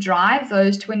 I need to drive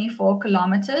those 24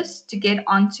 kilometers to get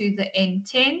onto the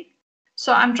N10.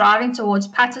 So I'm driving towards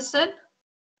Paterson,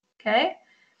 okay?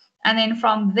 And then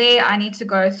from there, I need to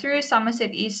go through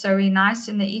Somerset East. So we're nice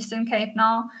in the Eastern Cape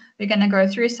now. We're going to go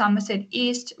through Somerset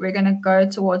East. We're going to go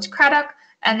towards Cradock.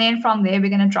 And then from there, we're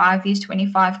going to drive these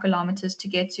 25 kilometers to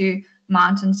get to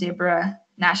Mountain Zebra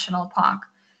National Park.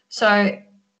 So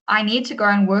I need to go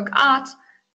and work out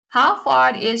how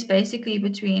far it is basically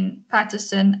between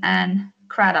Paterson and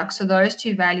Cradock. So those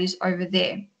two values over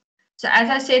there. So as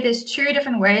I said, there's two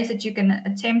different ways that you can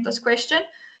attempt this question.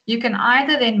 You can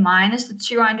either then minus the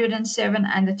 207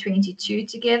 and the 22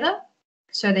 together.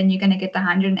 So then you're going to get the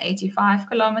 185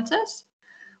 kilometers.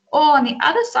 Or on the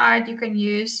other side, you can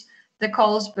use the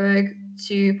Colesberg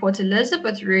to Port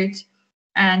Elizabeth route,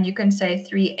 and you can say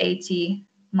 380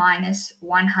 minus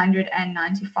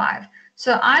 195.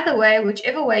 So either way,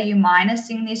 whichever way you're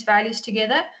minusing these values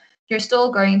together, you're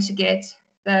still going to get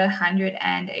the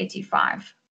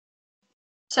 185.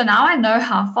 So now I know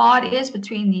how far it is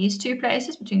between these two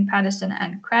places, between Paterson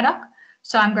and Cradock.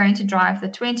 So I'm going to drive the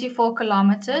 24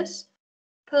 kilometers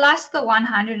plus the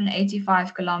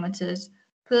 185 kilometers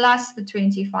plus the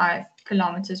 25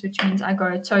 kilometers, which means I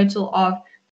go a total of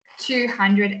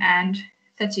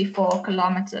 234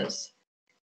 kilometers.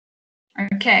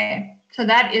 Okay, so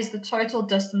that is the total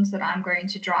distance that I'm going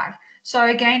to drive. So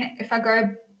again, if I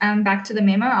go back to the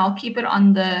memo, I'll keep it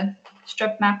on the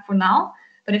strip map for now.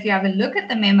 But if you have a look at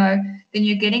the memo, then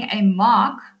you're getting a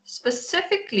mark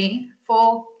specifically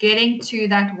for getting to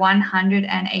that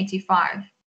 185.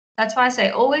 That's why I say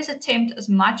always attempt as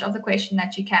much of the question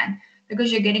that you can,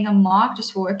 because you're getting a mark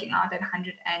just for working out that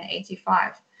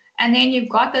 185. And then you've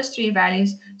got those three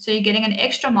values, so you're getting an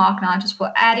extra mark now just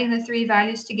for adding the three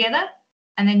values together,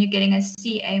 and then you're getting a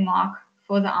CA mark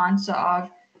for the answer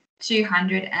of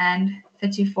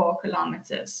 234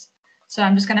 kilometers. So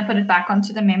I'm just going to put it back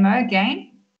onto the memo again.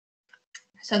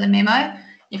 So the memo,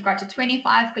 you've got your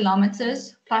 25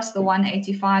 kilometers plus the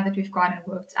 185 that we've got and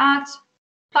worked out,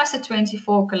 plus the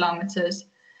 24 kilometers,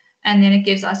 and then it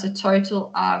gives us a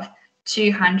total of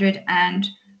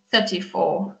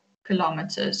 234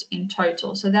 kilometers in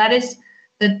total. So that is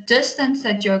the distance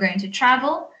that you're going to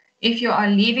travel if you are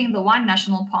leaving the one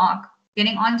national park,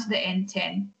 getting onto the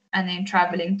N10, and then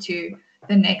traveling to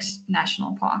the next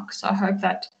national park. So I hope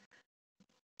that,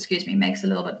 makes a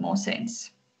little bit more sense.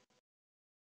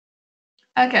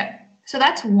 Okay, so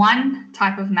that's one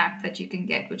type of map that you can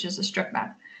get, which is a strip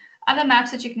map. Other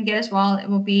maps that you can get as well, it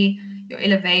will be your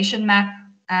elevation map,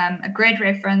 a grid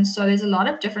reference. So there's a lot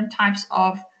of different types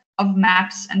of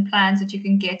maps and plans that you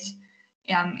can get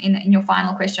in your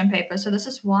final question paper. So this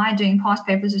is why doing past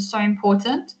papers is so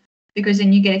important, because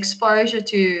then you get exposure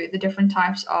to the different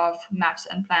types of maps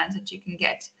and plans that you can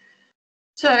get.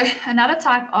 So another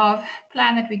type of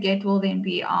plan that we get will then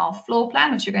be our floor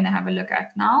plan, which you're going to have a look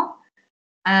at now.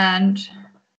 And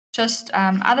just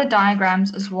other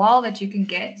diagrams as well that you can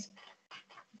get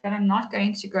that I'm not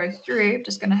going to go through. I'm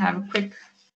just going to have a quick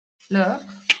look.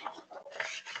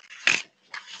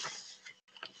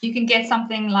 You can get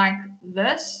something like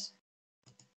this,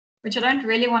 which I don't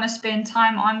really want to spend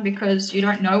time on because you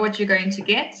don't know what you're going to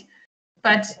get.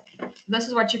 But this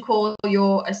is what you call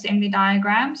your assembly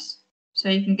diagrams. So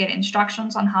you can get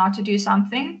instructions on how to do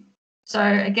something. So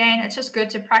again, it's just good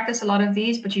to practice a lot of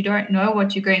these, but you don't know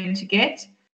what you're going to get.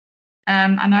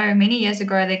 I know many years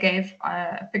ago they gave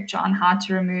a picture on how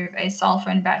to remove a cell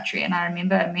phone battery, and I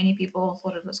remember many people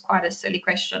thought it was quite a silly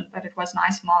question, but it was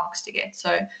nice marks to get.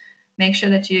 So make sure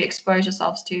that you expose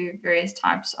yourselves to various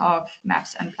types of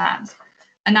maps and plans.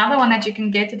 Another one that you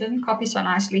can get, it didn't copy so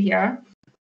nicely here,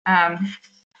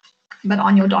 but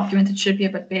on your document it should be a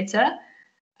bit better.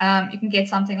 You can get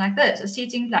something like this, a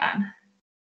seating plan.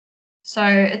 So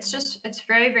it's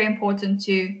very, very important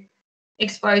to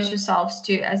expose yourselves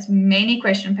to as many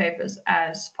question papers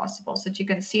as possible so that you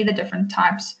can see the different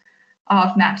types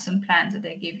of maps and plans that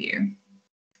they give you.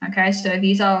 Okay, so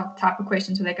these are type of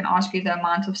questions where they can ask you the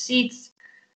amount of seats,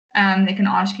 they can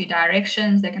ask you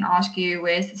directions, they can ask you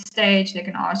where's the stage, they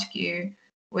can ask you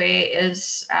where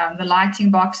is the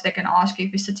lighting box, they can ask you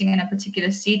if you're sitting in a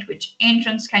particular seat, which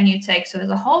entrance can you take. So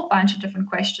there's a whole bunch of different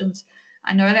questions.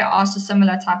 I know they asked a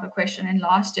similar type of question in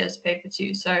last year's paper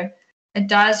too. So it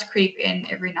does creep in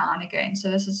every now and again. So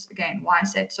this is, again, why I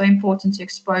said it's so important to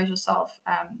expose yourself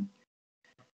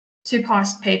to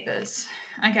past papers.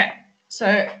 Okay,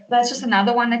 so that's just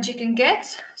another one that you can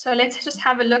get. So let's just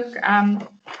have a look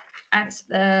at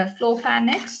the floor plan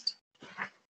next.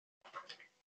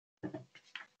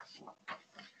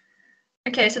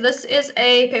 Okay, so this is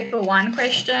a paper 1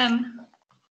 question.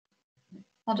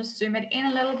 I'll just zoom it in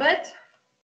a little bit.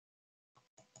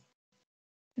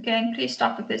 Again, please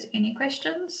stop if there's any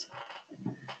questions.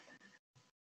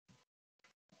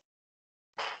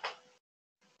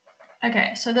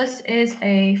 Okay, so this is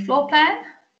a floor plan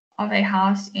of a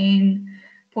house in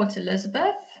Port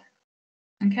Elizabeth.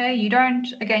 Okay, you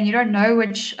don't know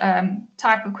which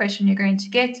type of question you're going to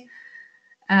get,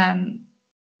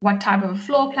 what type of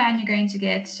floor plan you're going to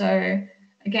get. So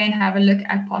again, have a look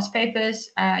at past papers.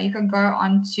 You can go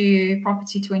on to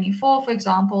Property 24, for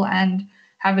example, and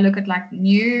have a look at like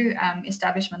new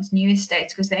establishments, new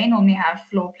estates, because they normally have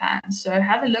floor plans. So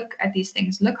have a look at these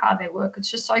things, look how they work.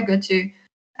 It's just so good to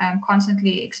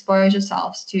constantly expose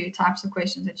yourselves to types of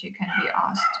questions that you can be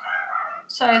asked.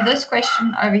 So this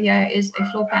question over here is a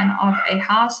floor plan of a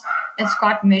house. It's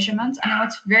got measurements. And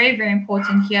what's very, very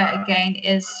important here again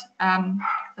is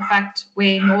the fact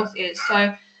where north is.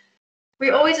 So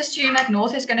we always assume that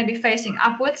north is going to be facing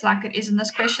upwards like it is in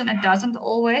this question. It doesn't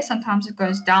always. Sometimes it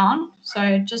goes down.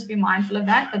 So just be mindful of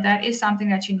that. But that is something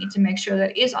that you need to make sure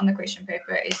that is on the question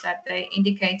paper, is that they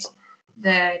indicate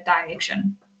the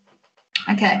direction.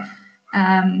 Okay.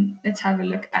 Let's have a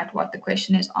look at what the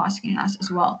question is asking us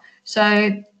as well.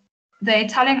 So they're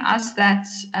telling us that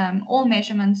all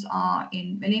measurements are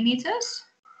in millimeters.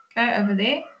 Okay, over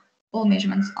there, all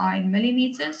measurements are in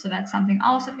millimeters. So that's something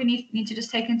else that we need to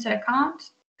just take into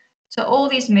account. So all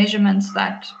these measurements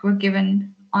that were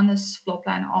given on this floor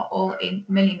plan are all in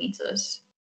millimeters.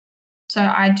 So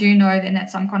I do know then that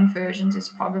some conversions is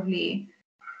probably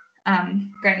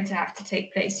going to have to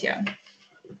take place here.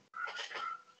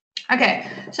 Okay,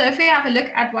 so if we have a look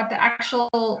at what the actual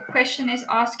question is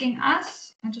asking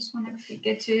us, I just want to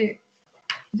get to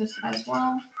this as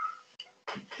well,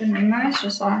 the memos,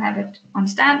 just so I have it on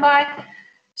standby.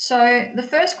 So the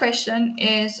first question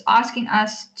is asking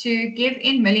us to give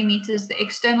in millimeters the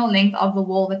external length of the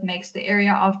wall that makes the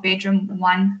area of bedroom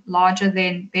 1 larger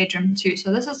than bedroom 2.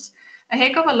 So this is a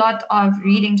heck of a lot of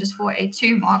reading just for a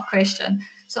 2-mark question.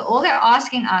 So all they're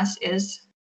asking us is,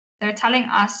 they're telling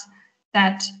us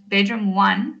that bedroom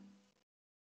 1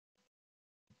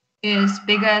 is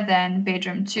bigger than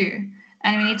bedroom 2.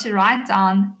 And we need to write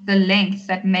down the length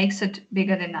that makes it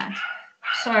bigger than that.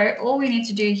 So all we need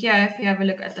to do here, if you have a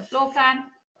look at the floor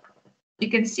plan, you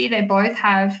can see they both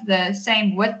have the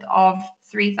same width of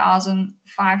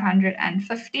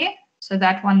 3,550. So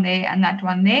that one there and that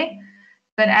one there.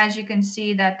 But as you can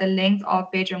see that the length of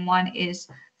bedroom 1 is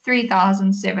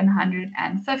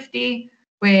 3,750,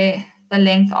 where the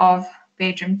length of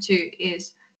bedroom 2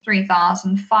 is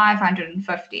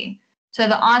 3,550. So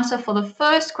the answer for the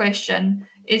first question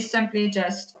is simply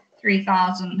just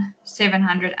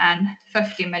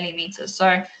 3,750 millimeters.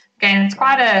 So again, it's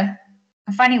quite a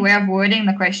funny way of wording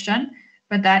the question,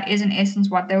 but that is in essence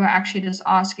what they were actually just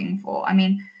asking for. I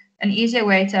mean, an easier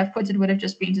way to have put it would have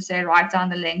just been to say write down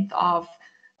the length of,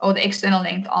 or the external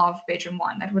length of bedroom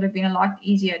 1. That would have been a lot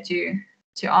easier to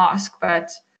ask,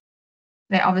 but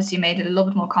they obviously made it a little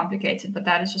bit more complicated, but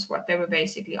that is just what they were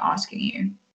basically asking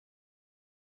you.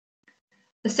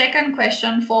 The second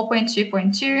question,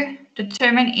 4.2.2,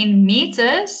 determine in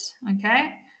meters,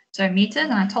 okay? So meters,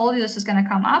 and I told you this is going to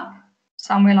come up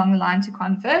somewhere along the line to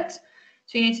convert.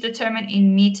 So you need to determine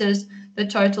in meters the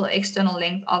total external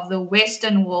length of the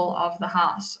western wall of the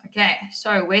house. Okay,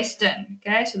 so western,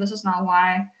 okay? So this is now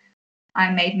why I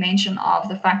made mention of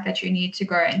the fact that you need to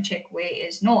go and check where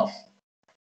is north.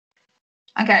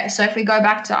 Okay, so if we go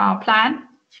back to our plan,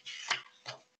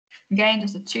 again,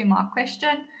 just a 2-mark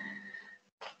question.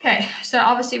 Okay, so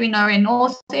obviously we know where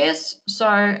north is.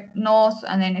 So north,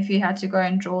 and then if you had to go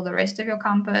and draw the rest of your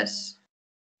compass,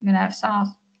 you're going to have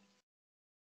south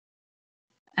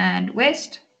and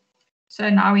west. So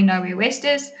now we know where west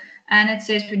is. And it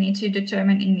says we need to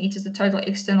determine in meters the total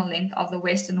external length of the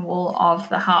western wall of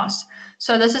the house.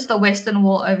 So this is the western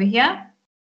wall over here.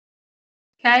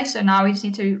 Okay, so now we just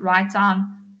need to write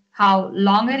down how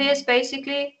long it is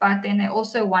basically, but then they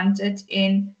also want it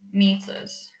in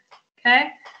meters.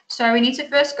 Okay, so we need to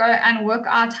first go and work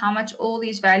out how much all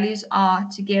these values are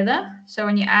together. So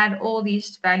when you add all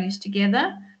these values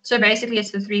together, so basically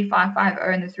it's the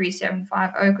 3,550 and the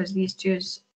 3,750 because these two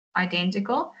is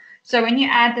identical. So when you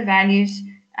add the values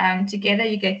together,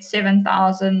 you get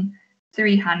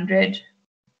 7,300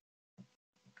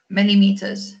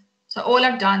 millimeters. So all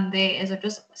I've done there is I've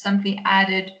just simply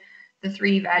added the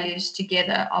 3 values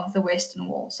together of the western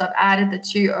wall. So I've added the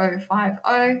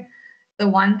 2,050, the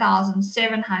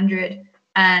 1,700,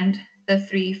 and the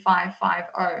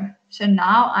 3,550. So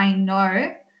now I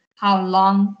know how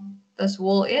long this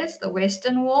wall is, the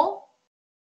western wall.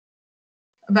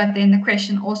 but then the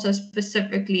question also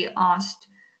specifically asked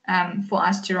for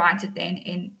us to write it then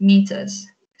in meters.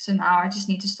 So now I just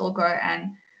need to still go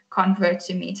and convert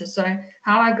to meters. So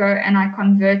how I go and I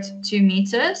convert to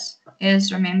meters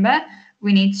is, remember,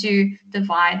 we need to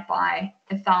divide by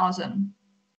 1,000.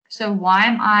 So why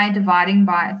am I dividing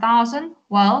by 1,000?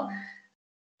 Well,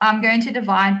 I'm going to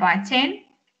divide by 10,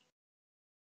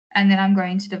 and then I'm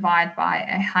going to divide by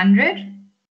 100.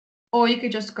 Or you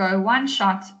could just go one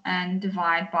shot and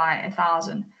divide by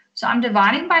 1,000. So I'm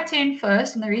dividing by 10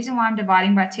 first, and the reason why I'm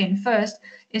dividing by 10 first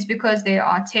is because there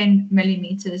are 10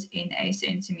 millimeters in a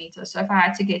centimeter. So if I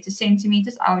had to get to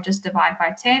centimeters, I would just divide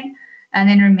by 10. And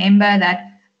then remember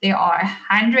that there are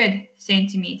 100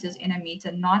 centimeters in a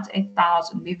meter, not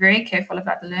 1,000. Be very careful of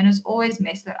that. The learners always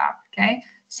mess that up, okay?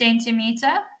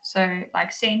 Centimeter, so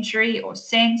like century or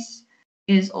cents,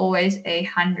 is always 100%,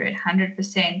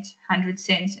 100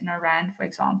 cents in a rand, for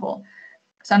example.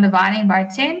 So I'm dividing by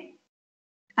 10,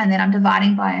 and then I'm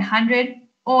dividing by 100,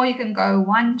 or you can go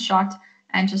one shot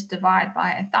and just divide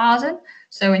by 1,000.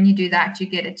 So when you do that, you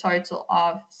get a total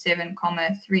of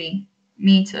 7,3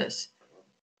 meters.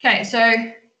 Okay,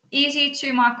 so easy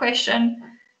 2-mark question,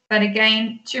 but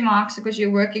again, 2 marks because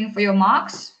you're working for your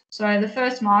marks. So the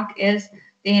first mark is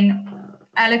then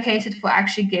allocated for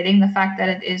actually getting the fact that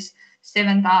it is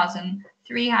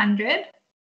 7,300,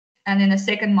 and then the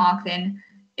second mark then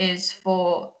is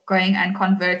for going and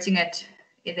converting it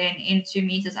then into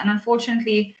meters. And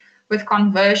unfortunately, with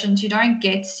conversions, you don't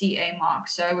get CA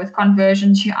marks. So with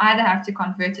conversions, you either have to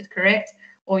convert it correct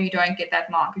or you don't get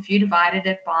that mark. If you divided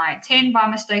it by 10 by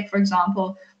mistake, for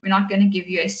example, we're not going to give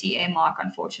you a CA mark,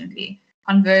 unfortunately.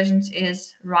 Conversions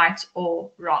is right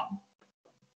or wrong.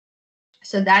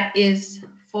 So that is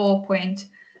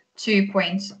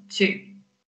 4.2.2.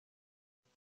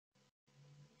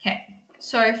 Okay,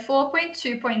 so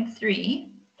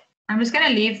 4.2.3, I'm just going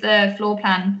to leave the floor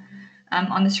plan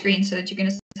on the screen so that you can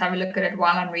just have a look at it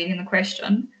while I'm reading the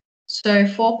question. So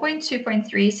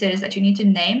 4.2.3 says that you need to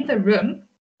name the room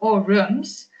or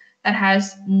rooms that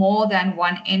has more than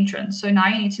one entrance. So now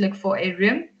you need to look for a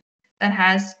room that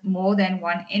has more than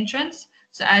one entrance.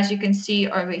 So as you can see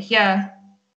over here,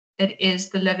 it is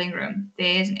the living room.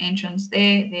 There's an entrance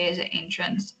there, there's an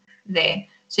entrance there.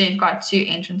 So you've got 2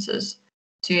 entrances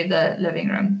to the living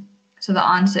room. So the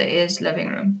answer is living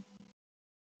room.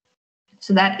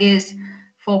 So that is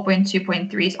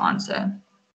 4.2.3's answer.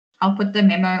 I'll put the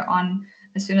memo on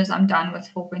as soon as I'm done with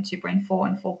 4.2.4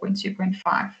 and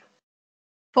 4.2.5.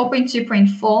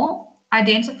 4.2.4,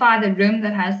 identify the room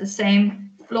that has the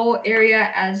same floor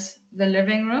area as the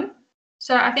living room.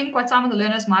 So I think what some of the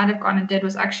learners might have gone and did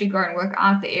was actually go and work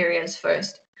out the areas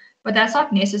first. But that's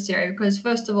not necessary because,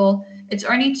 first of all, it's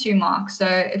only 2 marks, so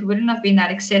it wouldn't have been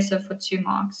that excessive for 2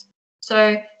 marks.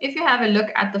 So if you have a look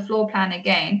at the floor plan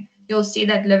again, you'll see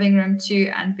that living room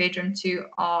 2 and bedroom 2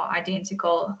 are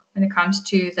identical when it comes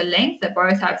to the length. They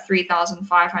both have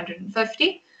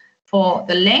 3,550 for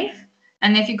the length.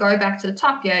 And if you go back to the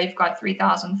top here, you've got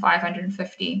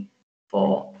 3,550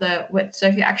 for the width. So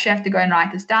if you actually have to go and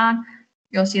write this down,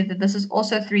 you'll see that this is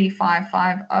also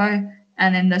 3,550,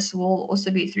 and then this will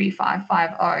also be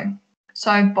 3,550.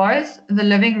 So both the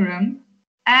living room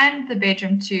and the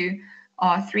bedroom 2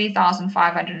 are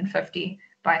 3,550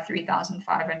 by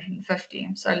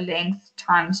 3,550. So length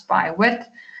times by width,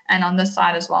 and on this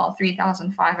side as well,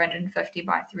 3,550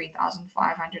 by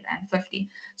 3,550.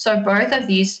 So both of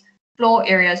these floor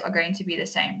areas are going to be the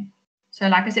same. So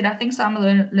like I said, I think some of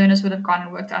the learners would have gone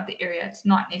and worked out the area. It's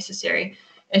not necessary.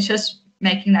 It's just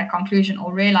making that conclusion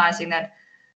or realizing that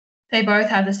they both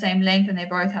have the same length and they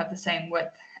both have the same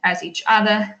width as each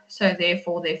other. So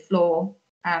therefore, their floor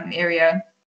area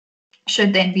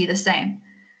should then be the same.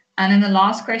 And then the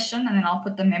last question, and then I'll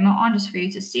put the memo on just for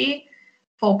you to see,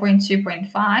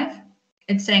 4.2.5.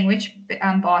 It's saying which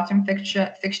bathroom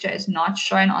fixture is not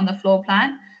shown on the floor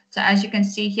plan. So as you can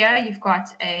see here, you've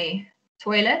got a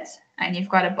toilet and you've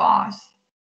got a bath.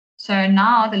 So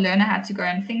now the learner had to go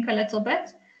and think a little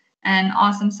bit and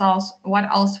ask themselves what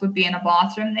else would be in a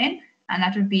bathroom then. And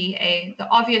that would be the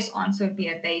obvious answer would be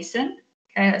a basin,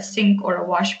 okay, a sink or a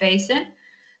wash basin.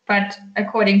 But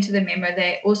according to the memo,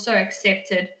 they also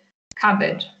accepted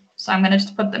cupboard. So I'm going to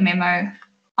just put the memo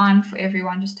on for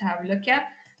everyone just to have a look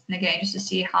at. And again, just to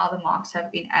see how the marks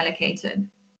have been allocated.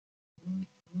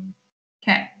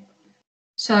 Okay.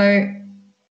 So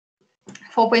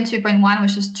 4.2.1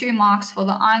 was just 2 marks for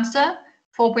the answer.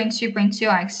 4.2.2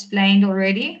 I explained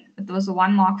already. There was a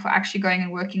 1 mark for actually going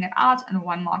and working it out and a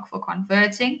 1 mark for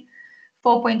converting.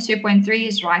 4.2.3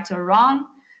 is right or wrong.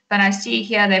 But I see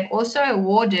here they've also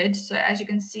awarded, so as you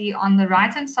can see on the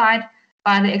right-hand side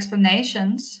by the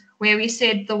explanations, where we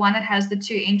said the one that has the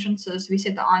 2 entrances, we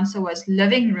said the answer was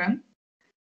living room.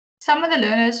 Some of the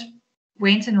learners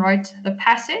went and wrote the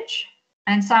passage,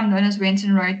 and some learners went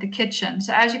and wrote the kitchen.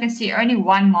 So as you can see, only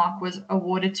 1 mark was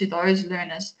awarded to those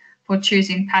learners for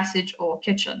choosing passage or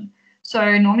kitchen.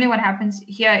 So normally what happens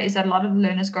here is that a lot of the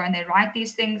learners go and they write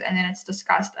these things, and then it's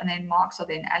discussed, and then marks are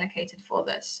then allocated for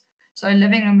this. So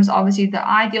living room was obviously the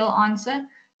ideal answer,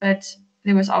 but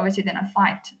there was obviously then a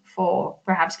fight for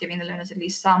perhaps giving the learners at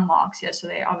least some marks here. So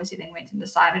they obviously then went and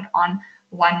decided on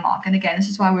 1 mark. And again, this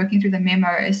is why working through the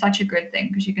memo is such a good thing,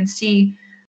 because you can see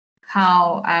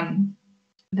how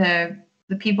the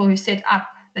people who set up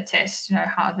the test,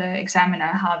 how the examiner,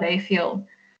 how they feel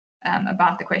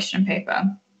about the question paper.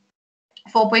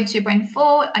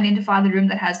 4.2.4, identify the room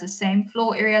that has the same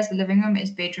floor area as the living room is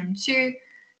bedroom 2.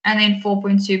 And then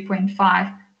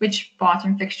 4.2.5, which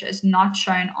bathroom fixture is not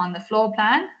shown on the floor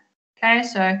plan. Okay,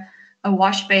 so a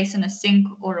wash basin, a sink,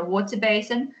 or a water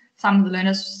basin. Some of the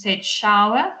learners said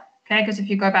shower. Okay, because if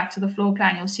you go back to the floor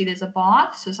plan, you'll see there's a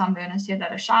bath. So some learners said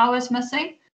that a shower is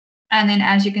missing. And then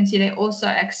as you can see, they also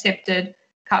accepted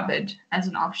cupboard as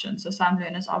an option. So some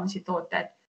learners obviously thought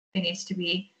that there needs to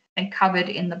be a cupboard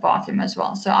in the bathroom as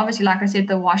well. So obviously, like I said,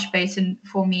 the wash basin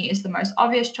for me is the most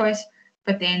obvious choice.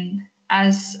 But then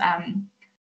as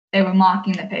they were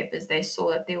marking the papers, they saw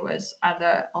that there was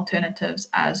other alternatives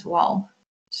as well.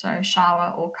 So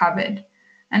shower or cupboard.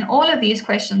 And all of these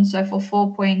questions, so for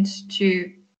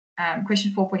 4.2,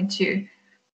 question 4.2,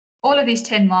 all of these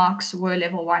 10 marks were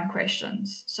level 1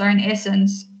 questions. So in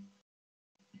essence,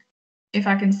 if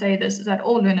I can say this, is that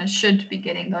all learners should be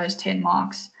getting those 10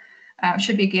 marks,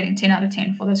 should be getting 10 out of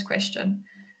 10 for this question.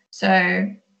 So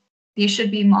these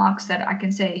should be marks that I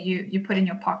can say you put in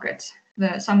your pocket.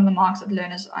 Some of the marks that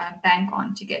learners bank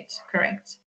on to get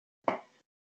correct.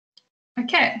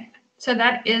 Okay, so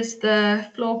that is the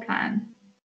floor plan.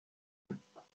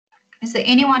 Is there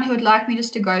anyone who would like me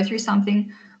just to go through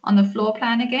something on the floor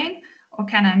plan again, or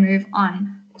can I move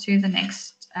on to the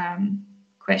next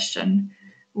question,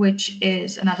 which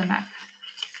is another map?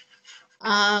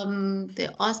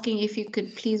 They're asking if you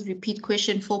could please repeat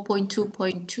question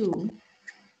 4.2.2.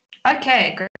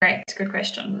 Okay, great. Good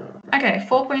question. Okay,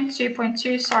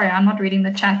 4.2.2. Sorry, I'm not reading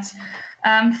the chat.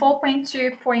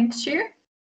 4.2.2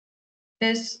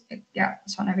 is, yeah,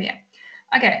 this one over here.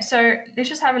 Okay, so let's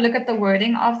just have a look at the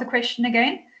wording of the question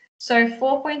again. So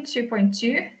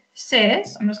 4.2.2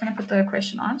 says, I'm just going to put the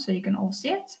question on so you can all see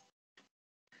it.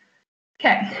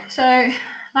 Okay, so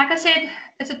like I said,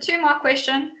 it's a 2-mark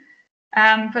question.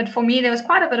 But for me, there was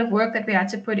quite a bit of work that we had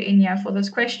to put in here for this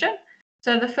question.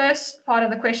 So the first part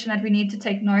of the question that we need to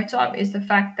take note of is the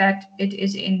fact that it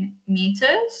is in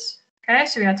meters. Okay,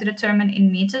 so we had to determine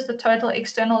in meters the total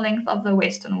external length of the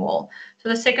western wall. So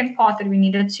the second part that we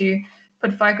needed to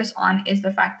put focus on is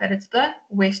the fact that it's the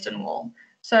western wall.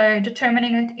 So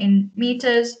determining it in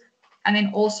meters, and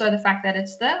then also the fact that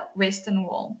it's the western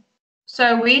wall.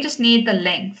 So we just need the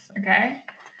length, okay?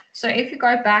 So if you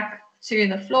go back to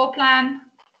the floor plan,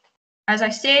 as I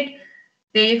said,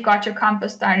 there you've got your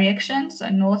compass directions, so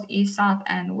north, east, south,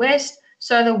 and west.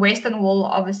 So the western wall will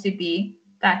obviously be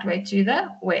that way to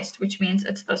the west, which means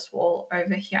it's this wall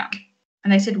over here.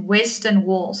 And they said western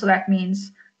wall, so that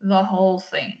means the whole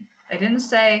thing. They didn't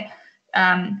say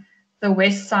the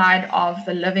west side of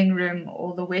the living room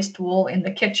or the west wall in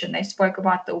the kitchen. They spoke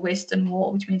about the western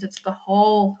wall, which means it's the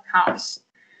whole house.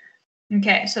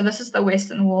 Okay, so this is the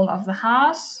western wall of the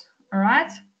house, all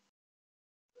right?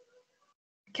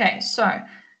 Okay, so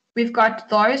we've got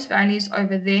those values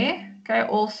over there, okay,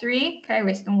 all 3, okay,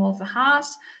 western wall of the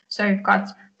house. So we've got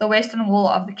the western wall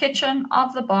of the kitchen,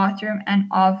 of the bathroom, and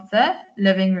of the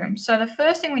living room. So the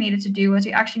first thing we needed to do was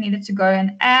we actually needed to go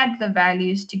and add the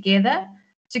values together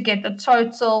to get the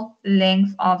total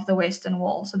length of the western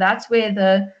wall. So that's where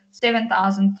the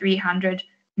 7,300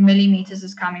 millimeters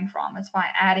is coming from. It's by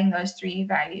adding those 3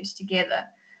 values together.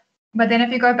 But then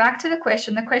if you go back to the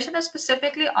question is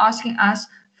specifically asking us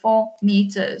for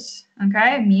meters,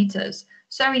 okay, meters.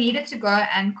 So we needed to go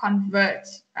and convert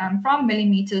from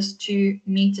millimeters to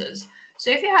meters. So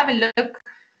if you have a look,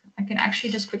 I can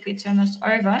actually just quickly turn this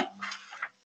over.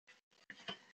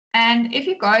 And if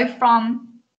you go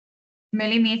from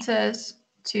millimeters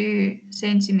to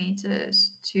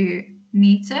centimeters to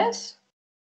meters,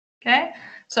 okay,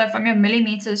 so from your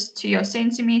millimeters to your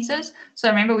centimeters. So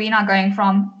remember, we're now going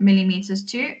from millimeters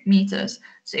to meters.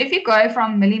 So if you go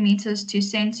from millimeters to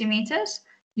centimeters,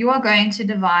 you are going to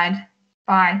divide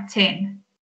by 10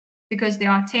 because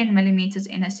there are 10 millimeters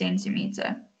in a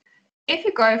centimeter. If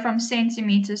you go from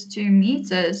centimeters to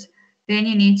meters, then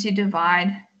you need to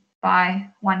divide by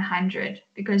 100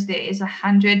 because there is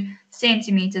 100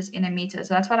 centimeters in a meter.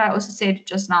 So that's what I also said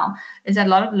just now, is that a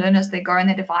lot of learners, they go and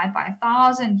they divide by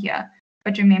 1,000 here.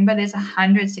 But remember, there's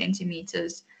 100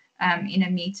 centimeters in a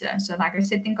meter. So like I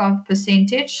said, think of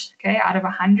percentage, okay, out of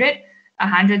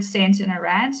 100 cents in a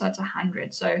rand, so it's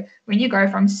 100. So when you go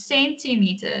from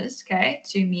centimeters, okay,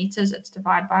 to meters, it's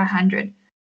divided by 100.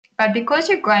 But because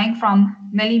you're going from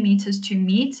millimeters to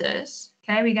meters,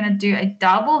 okay, we're going to do a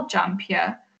double jump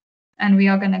here, and we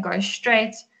are going to go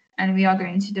straight, and we are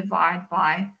going to divide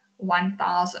by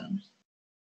 1,000.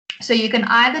 So you can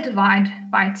either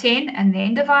divide by 10 and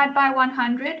then divide by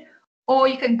 100, or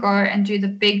you can go and do the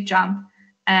big jump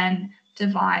and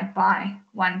divide by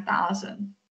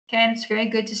 1,000. Okay, and it's very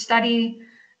good to study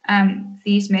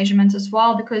these measurements as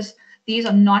well, because these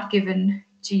are not given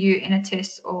to you in a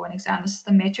test or an exam. This is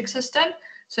the metric system,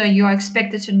 so you are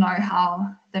expected to know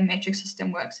how the metric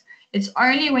system works. It's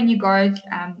only when you go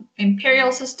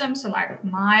imperial systems, so like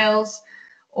miles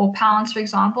or pounds, for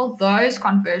example, those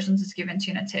conversions is given to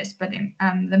you in a test. But in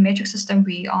the metric system,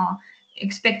 we are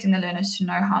expecting the learners to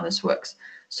know how this works.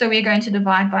 So we're going to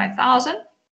divide by 1,000.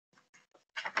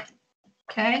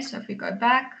 Okay, so if we go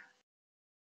back,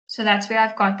 so that's where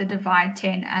I've got the divide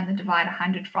 10 and the divide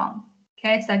 100 from.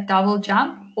 Okay, it's that double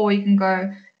jump, or you can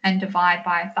go and divide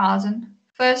by 1,000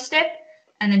 first step,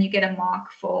 and then you get a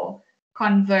mark for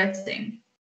converting.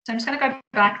 So I'm just going to go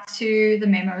back to the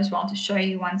memo as well to show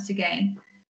you once again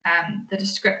the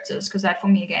descriptors, because that for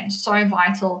me again is so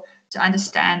vital to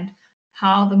understand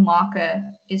how the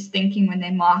marker is thinking when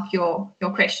they mark your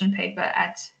question paper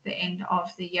at the end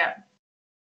of the year.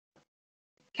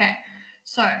 Okay,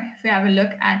 so if we have a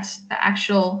look at the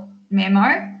actual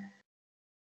memo,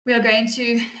 we are going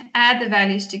to add the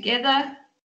values together,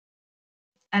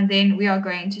 and then we are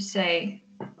going to say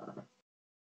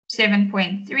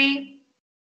 7.3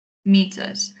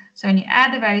 meters. So when you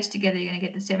add the values together, you're going to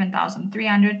get the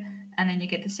 7,300, and then you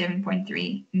get the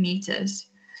 7.3 meters.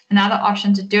 Another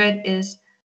option to do it is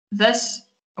this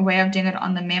way of doing it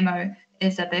on the memo,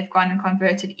 is that they've gone and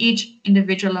converted each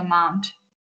individual amount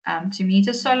to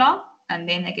meters so long, and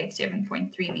then they get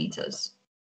 7.3 meters.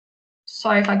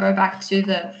 So if I go back to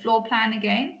the floor plan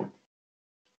again,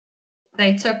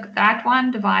 they took that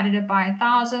one, divided it by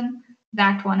 1,000,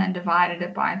 that one and divided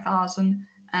it by 1,000,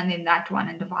 and then that one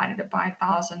and divided it by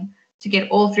 1,000 to get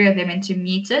all three of them into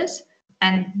meters.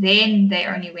 And then they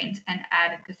only went and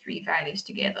added the three values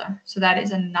together. So that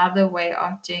is another way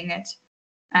of doing it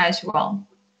as well.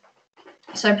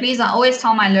 So please, I always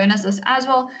tell my learners this as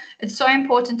well. It's so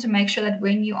important to make sure that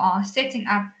when you are setting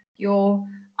up your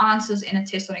answers in a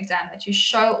test or exam, that you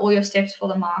show all your steps for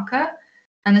the marker.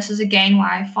 And this is again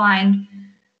why I find,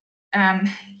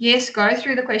 yes, go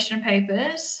through the question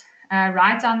papers,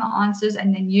 write down the answers,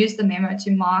 and then use the memo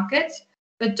to mark it.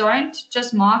 But don't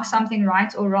just mark something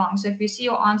right or wrong. So if you see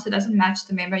your answer doesn't match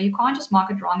the memo, you can't just mark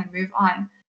it wrong and move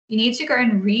on. You need to go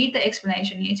and read the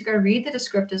explanation. You need to go read the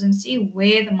descriptors and see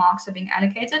where the marks are being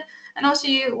allocated. And also,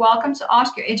 you're welcome to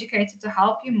ask your educator to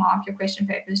help you mark your question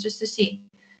papers just to see.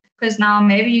 Because now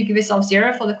maybe you give yourself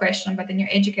 0 for the question, but then your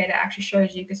educator actually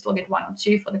shows you can still get 1 or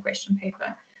 2 for the question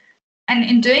paper. And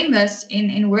in doing this,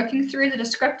 in working through the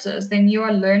descriptors, then you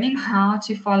are learning how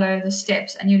to follow the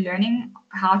steps, and you're learning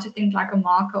how to think like a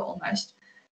marker almost.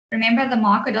 Remember, the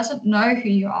marker doesn't know who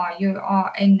you are. You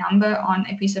are a number on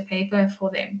a piece of paper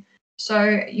for them.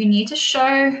 So you need to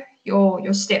show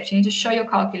your steps. You need to show your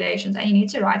calculations, and you need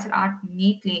to write it out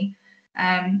neatly.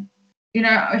 You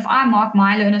know, if I mark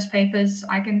my learners' papers,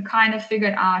 I can kind of figure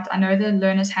it out. I know the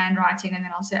learner's handwriting, and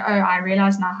then I'll say, oh, I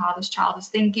realize now how this child is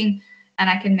thinking. And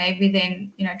I can maybe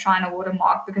then, you know, try and award a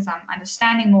mark because I'm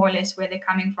understanding more or less where they're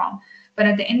coming from. But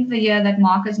at the end of the year, that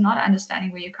marker is not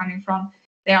understanding where you're coming from.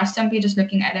 They are simply just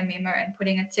looking at a memo and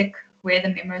putting a tick where the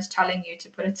memo is telling you to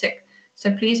put a tick.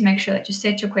 So please make sure that you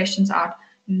set your questions out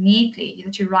neatly,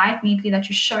 that you write neatly, that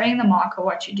you're showing the marker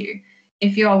what you do.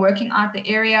 If you are working out the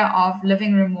area of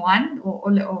living room 1,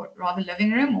 or rather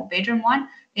living room or bedroom 1,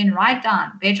 then write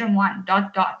down bedroom 1, ...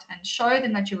 and show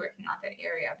them that you're working out that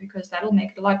area, because that'll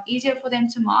make it a lot easier for them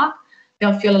to mark.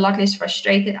 They'll feel a lot less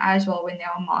frustrated as well when they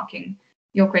are marking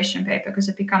your question paper, because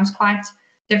it becomes quite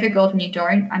difficult when you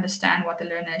don't understand what the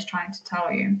learner is trying to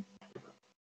tell you.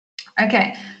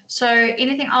 Okay, so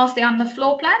anything else there on the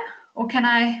floor plan, or can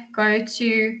I go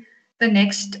to the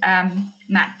next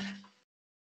map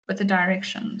with the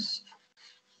directions?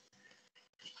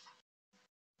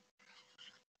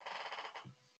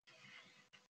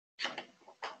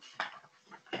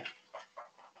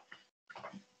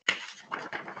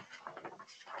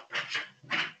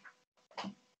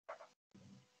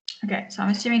 Okay, so I'm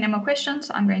assuming no more questions,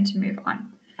 so I'm going to move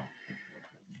on.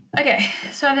 Okay,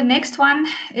 so the next one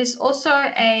is also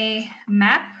a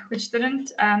map, which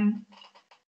didn't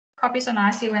copy so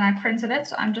nicely when I printed it.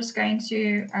 So I'm just going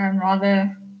to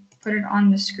rather put it on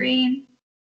the screen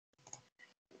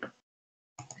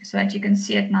so that you can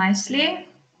see it nicely.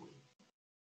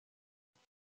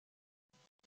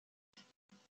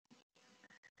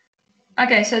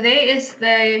 Okay, so there is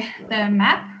the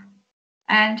map.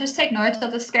 And just take note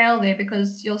of the scale there,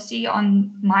 because you'll see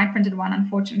on my printed one,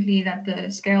 unfortunately, that the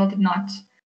scale did not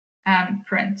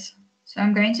print. So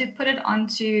I'm going to put it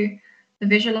onto the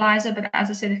visualizer, but as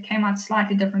I said, it came out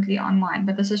slightly differently on mine,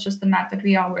 but this is just the map that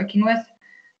we are working with.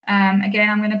 Again,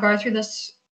 I'm going to go through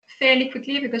this fairly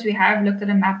quickly because we have looked at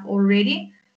a map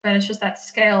already, but it's just that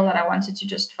scale that I wanted to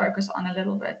just focus on a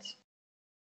little bit.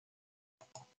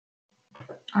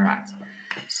 All right,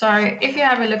 so if you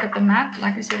have a look at the map,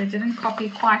 like I said, it didn't copy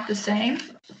quite the same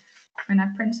when I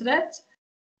printed it.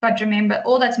 But remember,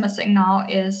 all that's missing now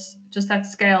is just that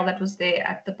scale that was there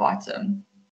at the bottom.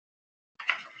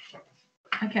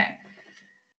 Okay,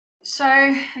 so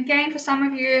again, for some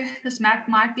of you, this map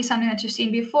might be something that you've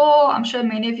seen before. I'm sure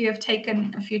many of you have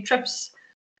taken a few trips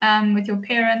with your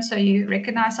parents, so you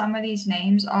recognize some of these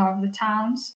names of the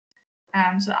towns.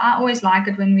 So I always like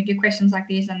it when we do questions like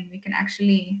these and we can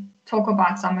actually talk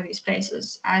about some of these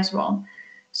places as well.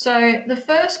 So the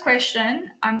first question,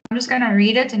 I'm just going to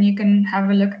read it and you can have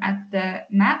a look at the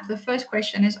map. The first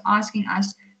question is asking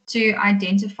us to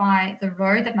identify the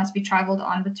road that must be traveled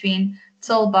on between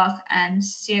Tulbagh and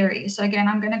Ceres. So again,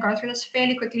 I'm going to go through this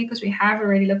fairly quickly because we have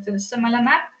already looked at a similar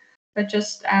map, but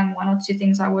just one or two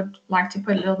things I would like to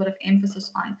put a little bit of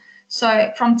emphasis on.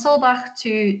 So from Tulbagh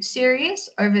to Ceres,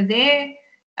 over there,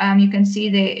 you can see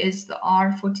there is the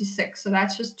R46. So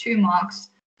that's just 2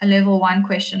 marks, a level 1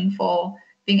 question for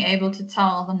being able to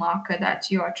tell the marker that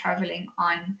you are traveling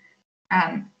on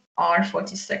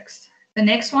R46. The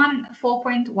next one,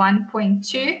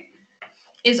 4.1.2,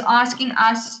 is asking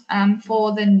us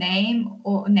for the name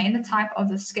or name the type of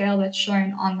the scale that's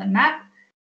shown on the map.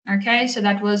 Okay, so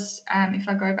that was, if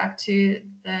I go back to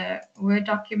the Word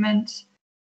document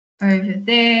over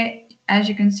there, as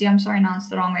you can see, I'm sorry, now it's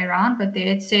the wrong way around, but there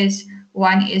it says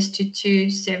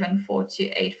 1:2, 7, 4,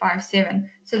 2, 8, 5,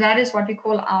 7. So that is what we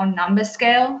call our number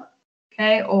scale,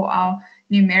 okay, or our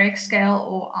numeric scale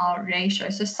or our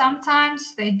ratio. So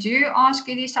sometimes they do ask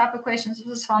you these type of questions. This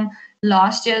is from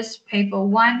last year's paper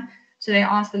 1. So they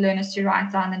ask the learners to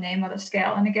write down the name of the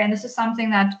scale. And again, this is something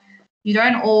that you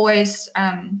don't always,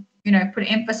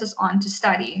 put emphasis on to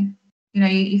study.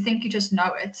 You think you just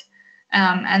know it.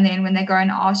 And then when they go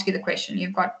and ask you the question,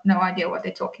 you've got no idea what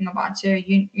they're talking about. So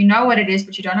you know what it is,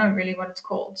 but you don't know really what it's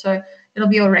called. So it'll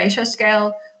be your ratio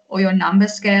scale or your number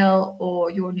scale or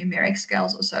your numeric scale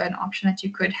is also an option that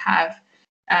you could have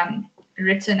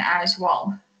written as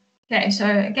well. Okay, so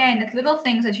again, it's little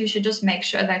things that you should just make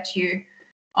sure that you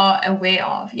are aware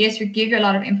of. Yes, we give you a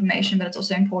lot of information, but it's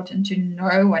also important to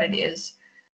know what it is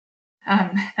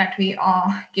that we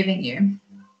are giving you.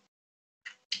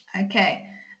 Okay,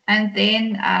 and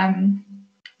then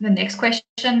the next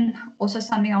question, also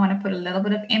something I want to put a little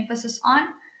bit of emphasis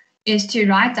on, is to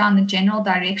write down the general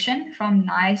direction from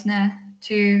Knysna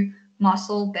to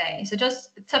Mossel Bay. So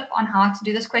just a tip on how to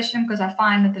do this question, because I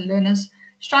find that the learners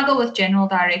struggle with general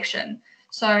direction.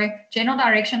 So general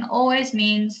direction always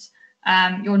means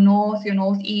your north, your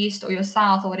northeast, or your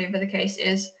south, or whatever the case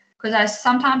is, because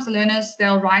sometimes the learners,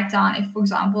 they'll write down, if, for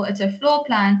example, it's a floor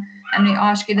plan, and we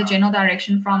ask you the general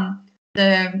direction from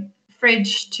the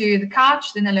fridge to the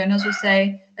couch, then the learners will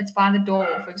say it's by the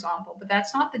door, for example. But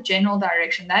that's not the general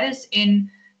direction. That is in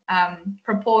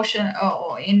proportion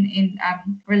or in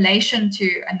relation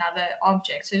to another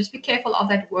object. So just be careful of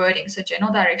that wording. So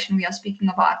general direction, we are speaking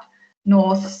about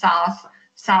north, south,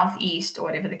 southeast, or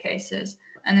whatever the case is.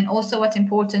 And then also what's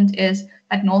important is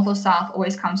that north or south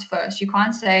always comes first. You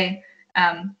can't say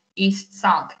east,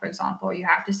 south, for example. You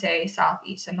have to say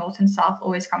southeast. So north and south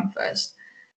always come first.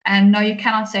 And no, you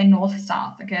cannot say north,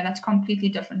 south. Okay, that's completely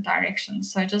different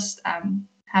directions. So just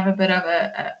have a bit of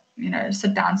a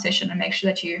sit down session and make sure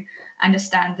that you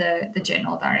understand the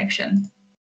general direction.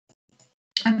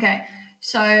 Okay,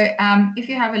 so if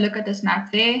you have a look at this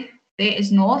map there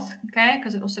is north, okay,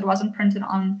 because it also wasn't printed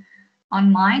on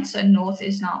mine. So north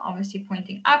is now obviously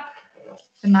pointing up.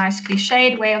 It's a nice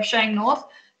cliched way of showing north,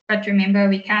 but remember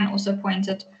we can also point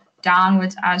it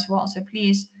downwards as well. So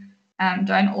please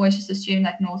don't always just assume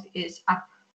that north is up.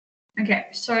 Okay,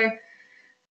 so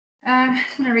I'm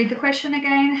going to read the question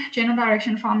again. General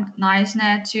direction from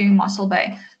Knysna to Mossel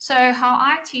Bay. So how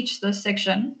I teach this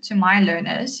section to my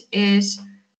learners is,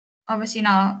 obviously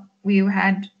now we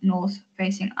had north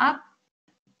facing up.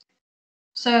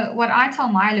 So what I tell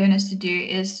my learners to do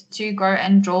is to go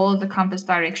and draw the compass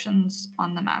directions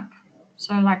on the map.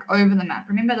 So like over the map.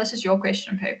 Remember, this is your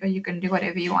question paper. You can do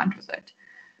whatever you want with it.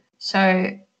 So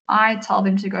I tell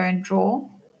them to go and draw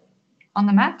on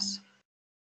the maps.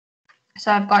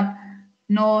 So I've got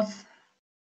north,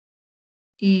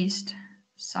 east,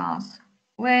 south,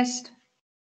 west.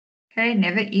 Okay,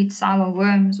 never eat sour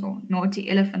worms or naughty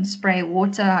elephant spray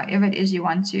water, however it is you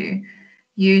want to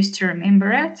use to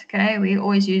remember it. Okay, we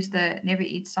always use the never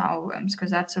eat sour worms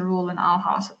because that's a rule in our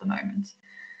house at the moment.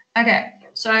 Okay,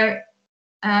 so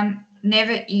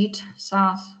never eat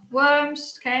south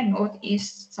worms. Okay, north,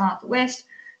 east, south, west.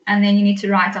 And then you need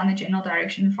to write down the general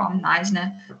direction from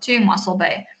Knysna to Mossel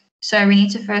Bay. So we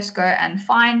need to first go and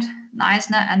find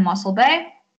Knysna and Mossel Bay.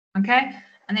 Okay,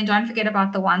 and then don't forget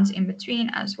about the ones in between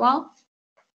as well.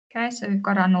 Okay, so we've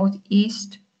got our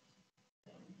northeast,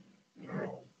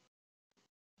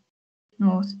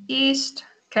 northeast.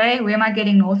 Okay, where am I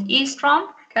getting northeast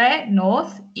from? Okay,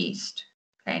 northeast.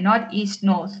 Okay, not east,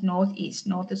 north, northeast.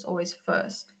 North is always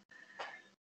first.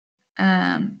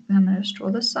 I'm going to just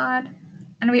draw this side.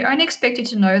 And we only expect you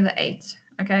to know the 8.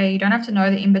 Okay, you don't have to know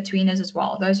the in-betweeners as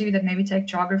well. Those of you that maybe take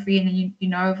geography and then you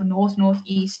know of north,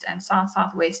 northeast, and south,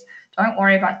 southwest, don't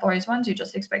worry about those ones. You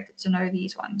just expect to know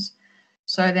these ones.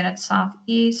 So then it's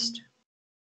southeast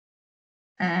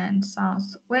and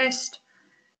southwest.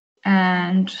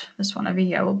 And this one over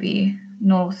here will be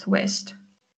northwest.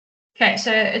 Okay,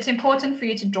 so it's important for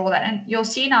you to draw that. And you'll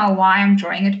see now why I'm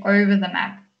drawing it over the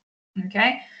map.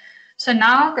 Okay, so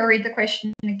now go read the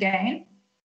question again.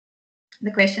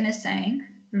 The question is saying,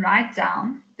 write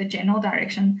down the general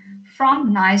direction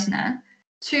from Knysna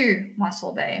to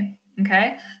Mossel Bay.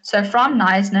 Okay, so from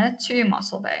Knysna to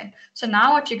Mossel Bay. So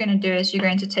now what you're going to do is you're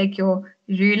going to take your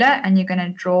ruler and you're going to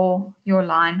draw your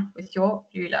line with your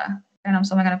ruler. And I'm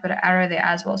going to put an arrow there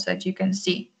as well so that you can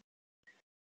see.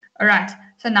 All right,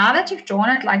 so now that you've drawn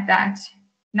it like that,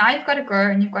 now you've got to go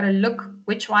and you've got to look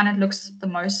which one it looks the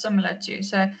most similar to.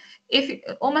 So if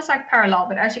almost like parallel,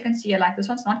 but as you can see, like this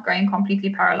one's not going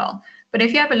completely parallel. But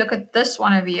if you have a look at this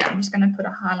one over here, I'm just going to put a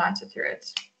highlighter through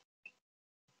it.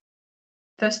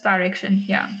 This direction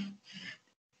here.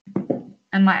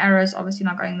 And my arrow is obviously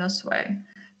not going this way.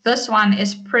 This one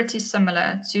is pretty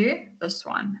similar to this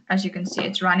one. As you can see,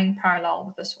 it's running parallel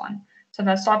with this one. So if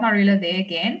I start my ruler there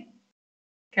again,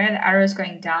 okay, the arrow is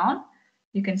going down.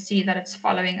 You can see that it's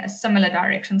following a similar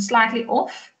direction, slightly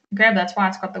off. Okay, that's why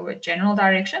it's got the word general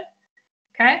direction.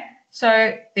 Okay,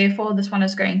 so therefore this one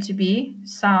is going to be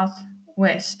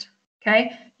southwest.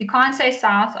 Okay, you can't say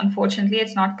south, unfortunately,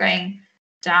 it's not going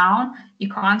down. You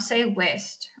can't say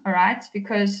west, all right,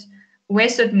 because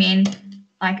west would mean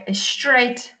like a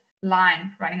straight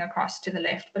line running across to the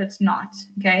left, but it's not.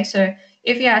 Okay, so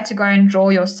if you had to go and draw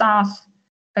your south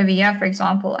over here, for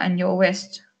example, and your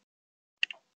west,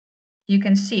 you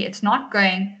can see it's not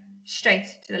going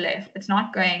straight to the left. It's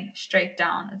not going straight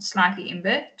down. It's slightly in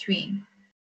between.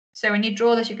 So when you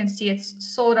draw this, you can see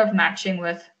it's sort of matching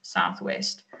with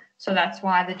southwest. So that's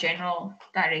why the general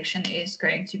direction is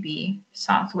going to be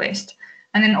southwest.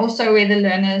 And then also where the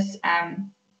learners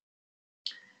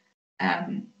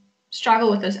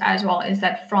struggle with this as well is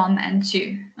that from and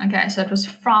to. Okay, so it was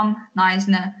from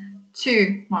Knysna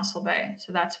to Mossel Bay.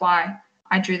 So that's why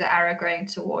I drew the arrow going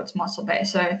towards Mossel Bay.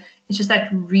 So it's just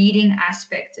that reading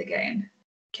aspect again.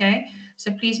 Okay,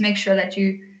 so please make sure that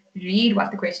you read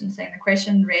what the question is saying. The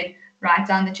question read, write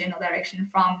down the general direction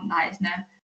from Knysna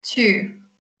to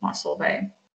Mossel Bay.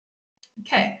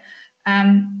 Okay,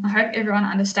 I hope everyone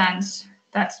understands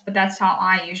that, but that's how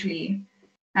I usually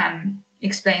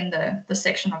explain the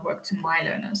section of work to my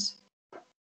learners.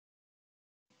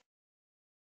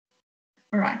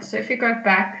 All right, so if you go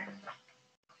back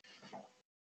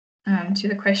to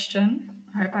the question,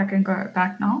 I hope I can go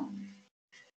back now.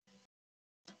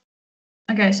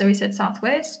 Okay, so we said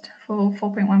southwest for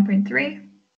 4.1.3.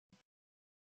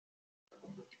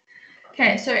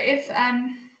 Okay, so if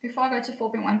before I go to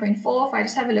 4.1.4, if I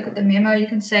just have a look at the memo, you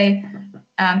can say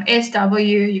SW,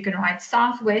 you can write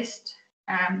southwest.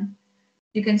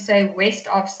 You can say west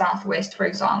of southwest, for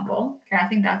example. Okay, I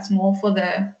think that's more for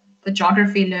the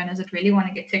geography learners that really want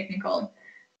to get technical.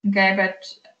 Okay, but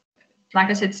like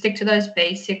I said, stick to those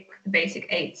basic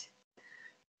 8.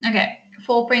 Okay,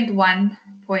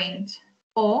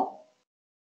 4.1.4.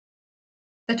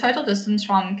 The total distance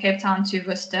from Cape Town to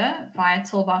Worcester via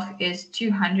Tulbagh is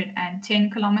 210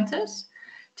 kilometers.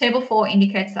 Table 4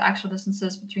 indicates the actual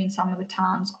distances between some of the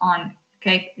towns on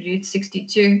Cape Route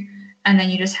 62, and then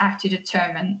you just have to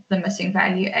determine the missing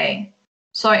value A.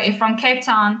 So if from Cape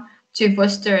Town to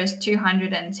Worcester is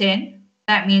 210,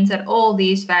 that means that all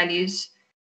these values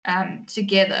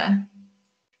together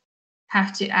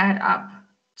have to add up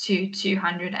to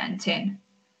 210,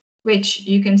 which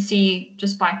you can see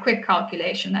just by quick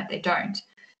calculation that they don't.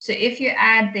 So if you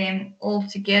add them all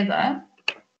together,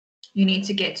 you need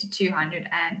to get to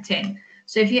 210.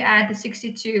 So if you add the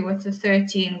 62 with the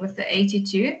 13 with the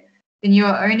 82, then you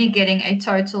are only getting a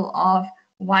total of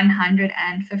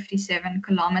 157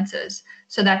 kilometers.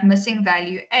 So that missing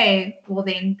value A will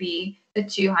then be the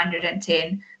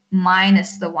 210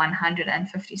 minus the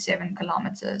 157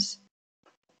 kilometers.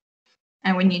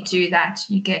 And when you do that,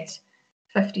 you get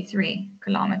 53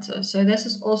 kilometers. So this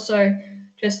is also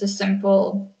just a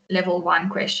simple level 1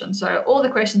 question. So all the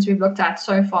questions we've looked at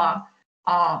so far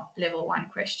are level 1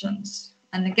 questions.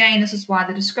 And again, this is why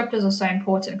the descriptors are so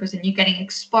important, because then you're getting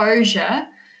exposure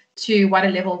to what a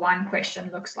level 1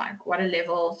 question looks like, what a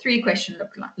level 3 question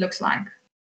looks like.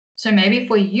 So maybe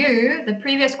for you, the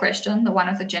previous question, the one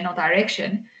with the general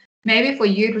direction, maybe for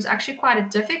you it was actually quite a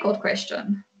difficult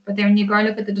question. But then when you go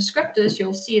look at the descriptors,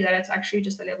 you'll see that it's actually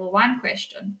just a level 1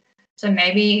 question. So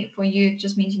maybe for you, it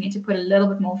just means you need to put a little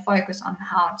bit more focus on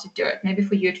how to do it. Maybe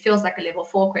for you, it feels like a level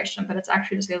 4 question, but it's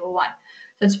actually just level 1.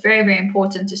 So it's very, very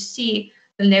important to see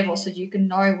the levels so you can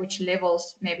know which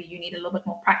levels maybe you need a little bit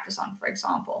more practice on, for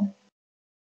example.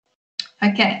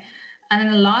 Okay, and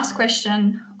then the last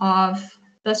question of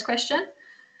this question,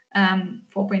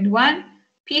 4.1,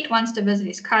 Pete wants to visit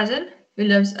his cousin who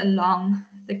lives along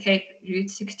the Cape Route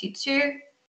 62.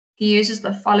 He uses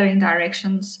the following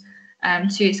directions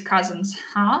to his cousin's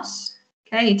house.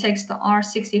 Okay, he takes the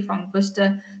R60 from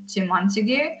Worcester to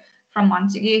Montague. From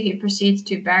Montague, he proceeds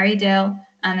to Barrydale,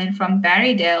 and then from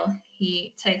Barrydale,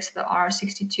 he takes the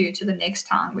R62 to the next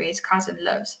town where his cousin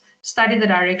lives. Study the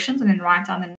directions and then write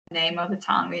down the name of the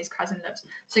town where his cousin lives.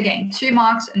 So again, 2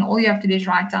 marks, and all you have to do is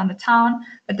write down the town.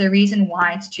 But the reason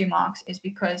why it's 2 marks is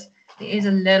because there is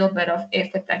a little bit of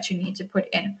effort that you need to put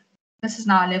in. This is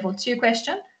now a level 2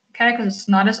 question, okay, because it's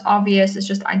not as obvious as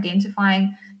just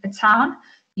identifying the town.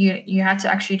 You had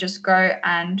to actually just go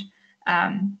and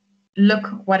look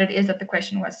what it is that the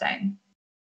question was saying.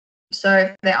 So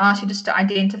if they ask you just to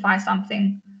identify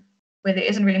something where there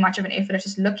isn't really much of an effort, it's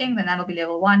just looking, then that'll be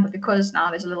level 1. But because now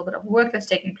there's a little bit of work that's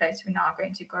taking place, we're now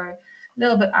going to go a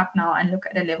little bit up now and look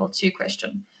at a level 2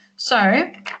 question.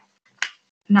 So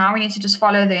now we need to just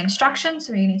follow the instructions.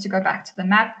 So we need to go back to the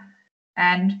map,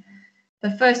 and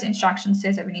the first instruction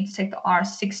says that we need to take the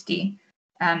R60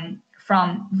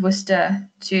 from Worcester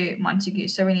to Montague.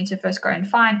 So we need to first go and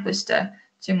find Worcester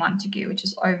to Montague, which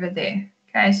is over there.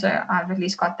 Okay, so I've at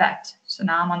least got that. So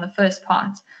now I'm on the first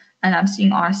part, and I'm seeing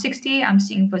R60, I'm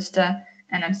seeing Worcester,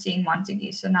 and I'm seeing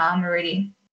Montague. So now I'm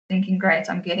already thinking, great,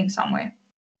 I'm getting somewhere.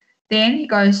 Then he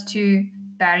goes to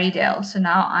Barrydale. So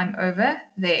now I'm over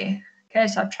there. Okay,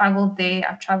 so I've traveled there,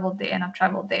 I've traveled there, and I've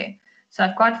traveled there. So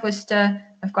I've got Worcester,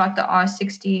 I've got the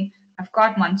R60, I've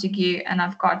got Montague, and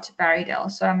I've got Barrydale.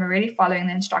 So I'm already following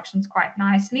the instructions quite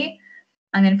nicely.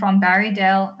 And then from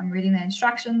Barrydale, I'm reading the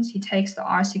instructions. He takes the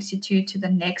R62 to the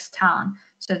next town.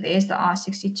 So there's the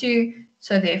R62.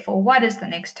 So therefore, what is the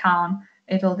next town?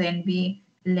 It'll then be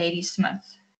Ladysmith.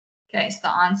 Okay, so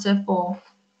the answer for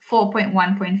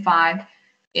 4.1.5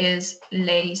 is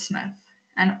Ladysmith.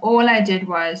 And all I did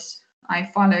was I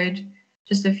followed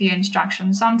just a few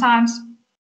instructions. Sometimes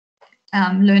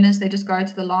learners, they just go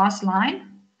to the last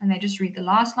line and they just read the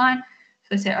last line.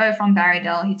 So they say, oh, from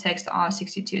Barrydale, he takes the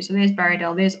R62. So there's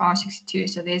Barrydale, there's R62,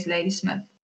 so there's Ladysmith.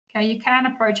 Okay, you can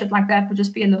approach it like that, but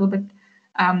just be a little bit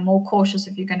more cautious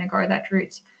if you're going to go that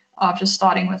route of just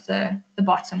starting with the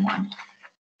bottom one.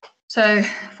 So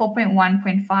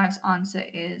 4.1.5's answer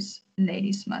is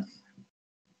Ladysmith.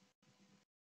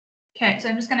 Okay, so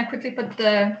I'm just going to quickly put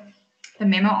the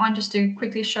memo on just to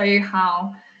quickly show you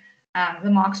how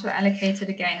the marks were allocated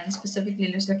again, and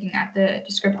specifically just looking at the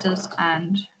descriptors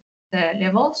and the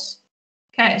levels.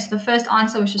 Okay, so the first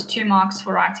answer was just 2 marks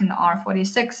for writing the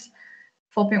R46.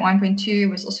 4.1.2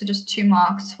 was also just 2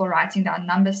 marks for writing down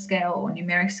number scale or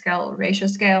numeric scale or ratio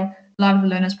scale. A lot of the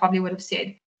learners probably would have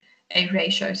said a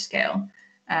ratio scale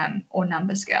or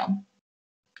number scale.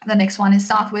 The next one is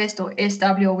Southwest or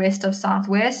SW or West of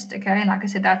Southwest. Okay, and like I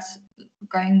said, that's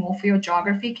going more for your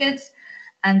geography kids.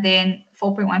 And then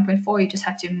 4.1.4, you just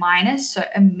had to minus, so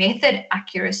a method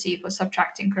accuracy for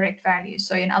subtracting correct values.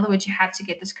 So in other words, you had to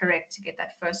get this correct to get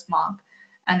that first mark.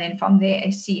 And then from there,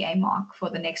 a CA mark for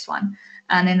the next one.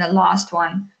 And then the last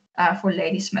one for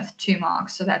Ladysmith, 2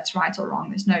 marks. So that's right or wrong.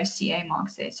 There's no CA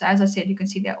marks there. So as I said, you can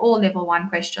see they're all level 1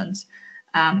 questions.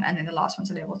 And then the last one's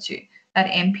a level 2.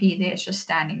 That MP there is just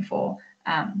standing for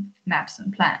maps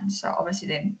and plans. So obviously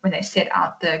then when they set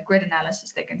out the grid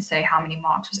analysis, they can say how many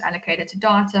marks was allocated to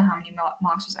data, how many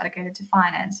marks was allocated to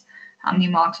finance, how many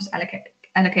marks was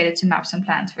allocated to maps and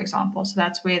plans, for example. So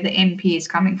that's where the MP is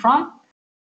coming from.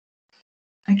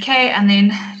 Okay, and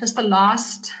then just the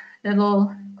last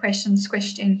little question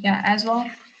here as well,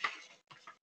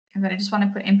 that I just want to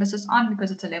put emphasis on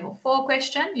because it's a level 4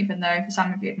 question, even though for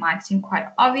some of you it might seem quite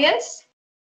obvious.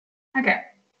 Okay,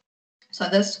 so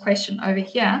this question over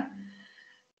here,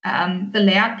 the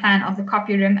layout plan of the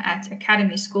copy room at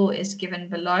Academy School is given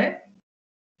below.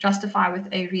 Justify with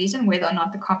a reason whether or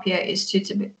not the copier is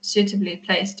suitably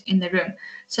placed in the room.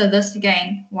 So this,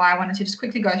 again, why I wanted to just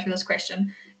quickly go through this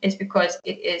question is because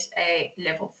it is a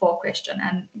level 4 question.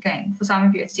 And again, for some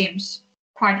of you, it seems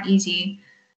quite easy,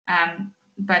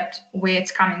 but where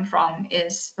it's coming from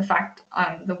is the fact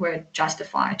the word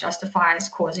justify. Justify is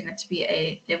causing it to be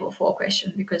a level 4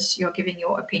 question because you're giving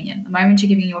your opinion. The moment you're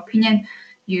giving your opinion,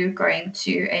 you're going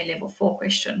to a level 4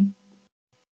 question.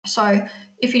 So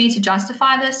if you need to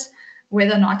justify this,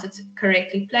 whether or not it's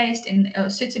correctly placed in a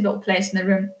suitable place in the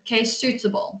room, case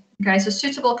suitable. Okay, so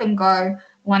suitable can go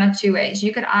one of two ways.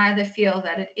 You could either feel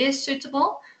that it is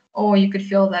suitable or you could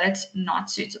feel that it's not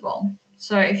suitable.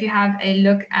 So if you have a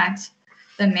look at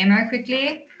the memo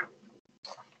quickly,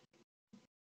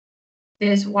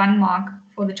 there's 1 mark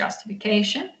for the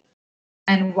justification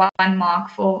and 1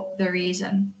 mark for the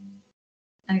reason.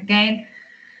 And again,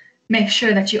 make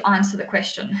sure that you answer the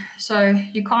question. So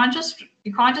you can't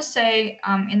just say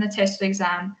in the test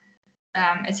exam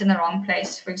it's in the wrong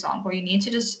place, for example. You need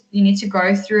to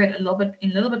go through it in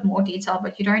a little bit more detail,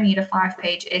 but you don't need a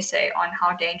 5-page essay on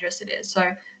how dangerous it is.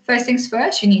 So first things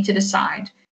first, you need to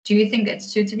decide, do you think it's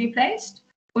suitably placed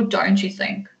or don't you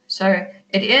think? So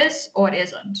it is or it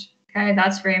isn't. Okay,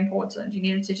 that's very important. You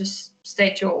need to just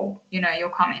state your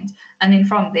comment, and then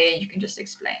from there you can just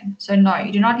explain. So no,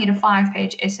 you do not need a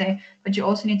 5-page essay, but you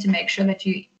also need to make sure that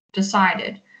you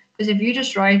decided. Because if you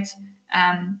just write,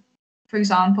 for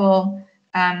example,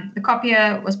 the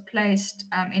copier was placed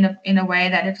in a way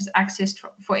that it was accessed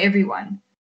for everyone,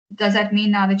 does that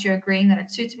mean now that you're agreeing that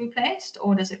it's suitably placed,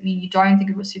 or does it mean you don't think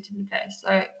it was suitably placed?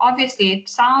 So obviously it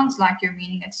sounds like you're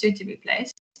meaning it's suitably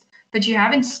placed, but you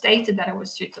haven't stated that it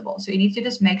was suitable. So you need to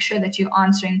just make sure that you're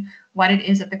answering what it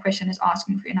is that the question is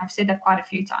asking for you. And I've said that quite a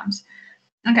few times.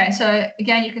 Okay, so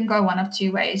again, you can go one of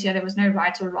two ways. Yeah, there was no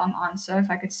right or wrong answer, if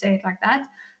I could say it like that.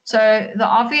 So the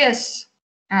obvious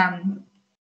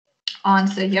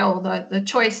answer here, or the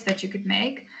choice that you could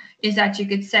make, is that you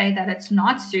could say that it's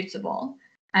not suitable.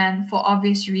 And for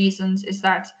obvious reasons is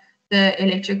that the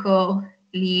electrical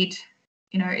lead,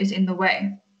 is in the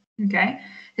way. Okay.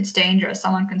 It's dangerous.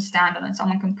 Someone can stand on it.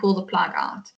 Someone can pull the plug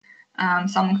out.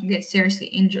 Someone can get seriously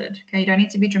injured. Okay, you don't need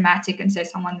to be dramatic and say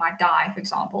someone might die, for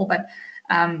example, but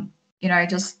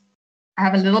just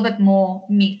have a little bit more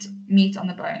meat on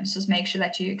the bones. Just make sure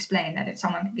that you explain that if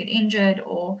someone could get injured,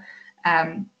 or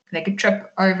they could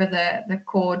trip over the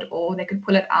cord, or they could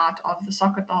pull it out of the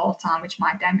socket the whole time, which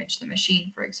might damage the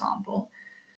machine, for example.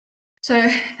 So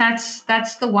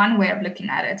that's the one way of looking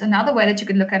at it. Another way that you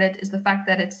could look at it is the fact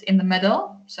that it's in the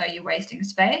middle, so you're wasting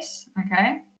space.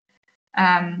 Okay,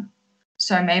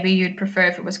 so maybe you'd prefer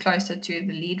if it was closer to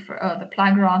the lead the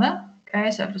plug rather. Okay,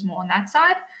 so it was more on that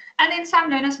side. And then some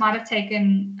learners might have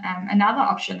taken another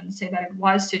option and said that it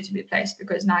was suitably placed,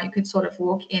 because now you could sort of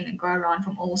walk in and go around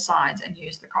from all sides and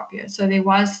use the copier. So there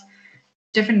was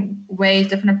different ways,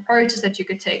 different approaches that you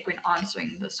could take when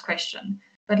answering this question.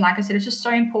 But like I said, it's just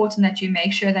so important that you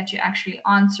make sure that you're actually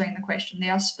answering the question.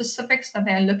 There are specifics that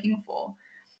they're looking for.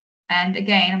 And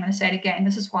again, I'm going to say it again,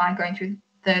 this is why going through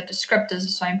the descriptors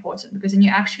is so important, because then you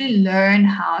actually learn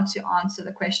how to answer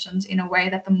the questions in a way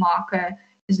that the marker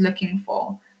is looking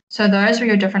for. So those are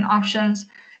your different options.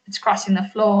 It's crossing the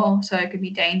floor, so it could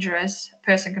be dangerous. A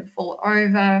person can fall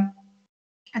over.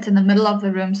 It's in the middle of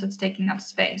the room, so it's taking up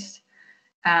space.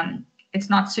 It's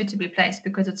not suitably placed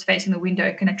because it's facing the window.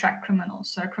 It can attract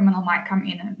criminals. So a criminal might come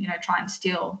in and try and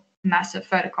steal a massive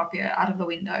photocopier out of the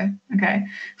window. Okay,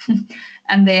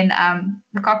 and then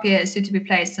the copier is suitably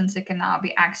placed since it can now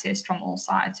be accessed from all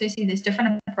sides. So you see, there's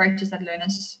different approaches that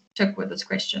learners took with this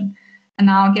question. And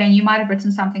now again, you might have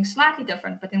written something slightly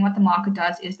different, but then what the marker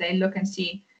does is they look and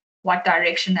see what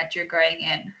direction that you're going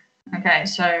in. Okay,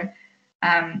 so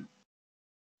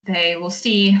they will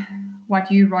see what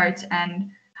you wrote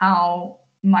and how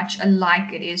much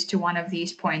alike it is to one of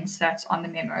these points that's on the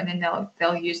memo, and then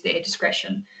they'll use their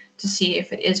discretion to see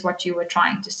if it is what you were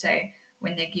trying to say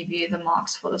when they give you the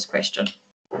marks for this question.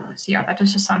 So yeah, that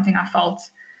was just something I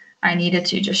felt I needed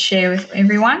to just share with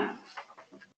everyone.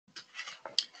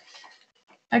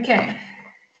 Okay,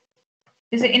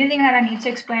 Is there anything that I need to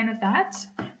explain with that?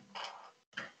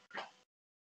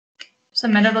 Just a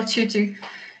minute or two to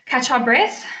catch our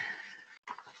breath.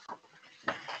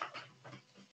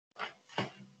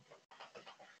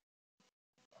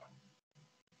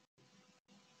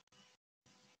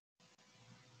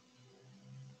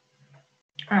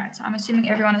 All right, so I'm assuming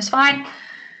everyone is fine.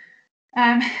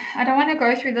 I don't want to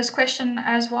go through this question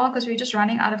as well because we're just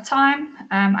running out of time.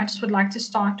 I just would like to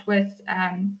start with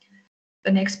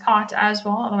the next part as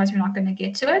well, otherwise we're not going to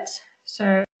get to it.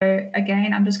 So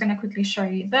again, I'm just going to quickly show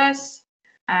you this.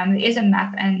 There is a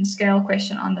map and scale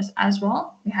question on this as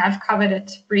well. We have covered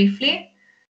it briefly.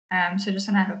 So just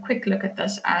going to have a quick look at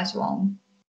this as well.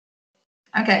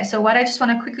 Okay, so what I just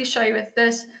want to quickly show you with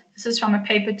this is from a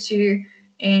paper 2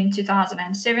 in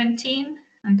 2017.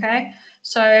 Okay,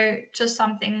 so just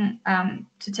something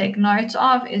to take note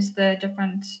of is the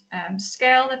different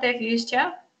scale that they've used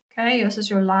here. Okay, this is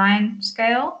your line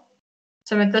scale.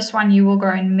 So with this one, you will go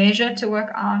and measure to work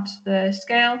out the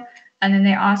scale, and then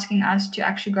they're asking us to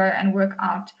actually go and work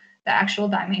out the actual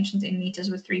dimensions in meters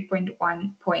with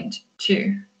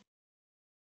 3.1.2.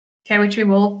 Okay, which we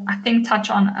will, I think, touch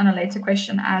on a later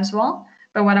question as well.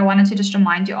 But what I wanted to just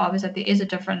remind you of is that there is a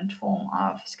different form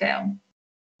of scale.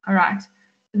 All right,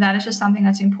 that is just something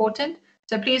that's important.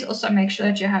 So please also make sure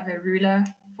that you have a ruler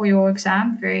for your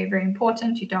exam. Very, very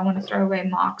important. You don't want to throw away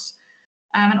marks.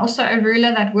 And also a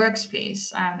ruler that works,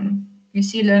 please. You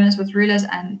see learners with rulers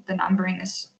and the numbering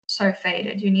is so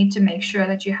faded. You need to make sure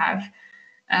that you have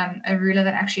a ruler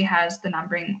that actually has the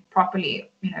numbering properly,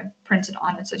 printed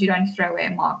on it, so you don't throw away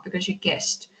a mark because you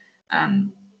guessed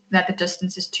that the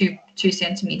distance is 2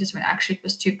 centimeters when actually it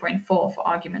was 2.4 for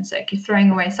argument's sake. You're throwing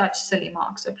away such silly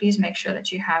marks. So please make sure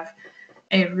that you have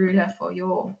a ruler for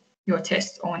your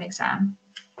test or an exam.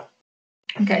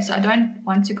 Okay, so I don't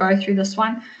want to go through this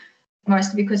one,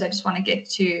 mostly because I just want to get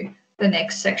to the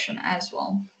next section as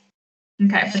well.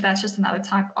 Okay, but that's just another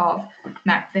type of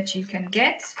map that you can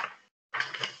get.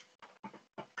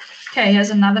 Okay,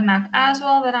 here's another map as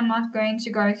well that I'm not going to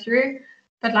go through.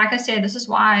 But like I said, this is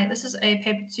a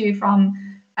paper 2 from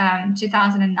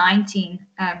 2019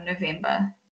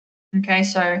 November. Okay,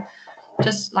 so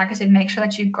just like I said, make sure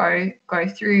that you go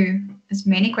through as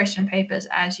many question papers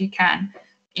as you can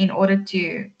in order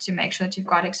to make sure that you've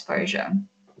got exposure.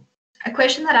 A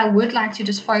question that I would like to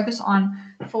just focus on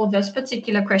for this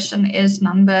particular question is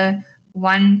number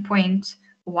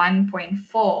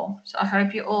 1.1.4. So I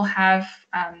hope you all have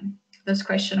this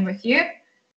question with you.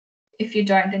 If you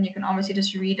don't, then you can obviously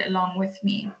just read along with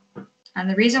me. And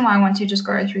the reason why I want to just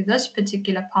go through this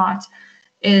particular part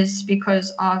is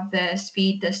because of the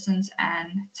speed, distance,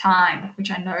 and time,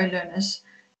 which I know learners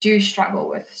do struggle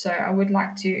with. So I would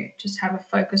like to just have a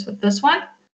focus with this one.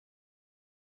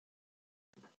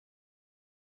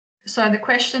 So the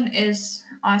question is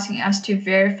asking us to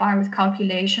verify with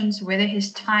calculations whether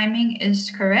his timing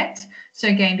is correct. So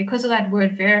again, because of that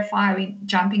word verify, we're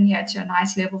jumping here to a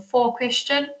nice level 4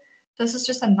 question. This is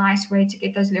just a nice way to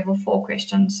get those level 4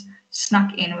 questions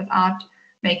snuck in without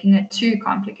making it too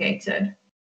complicated.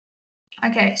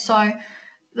 Okay, so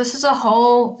this is a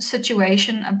whole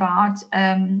situation about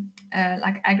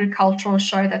like agricultural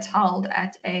show that's held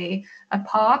at a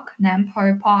park,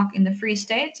 Nampo Park in the Free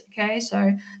State. Okay,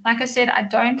 so like I said, I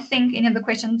don't think any of the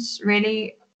questions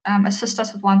really assist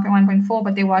us with 1.1.4,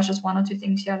 but there was just 1 or 2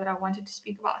 things here that I wanted to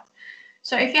speak about.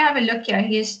 So if you have a look here,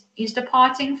 he's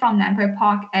departing from Nampo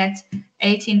Park at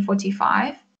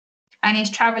 18:45, and he's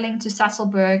traveling to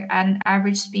Sasolburg at an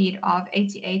average speed of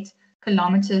 88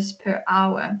 kilometers per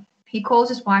hour. He calls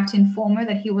his wife to inform her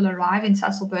that he will arrive in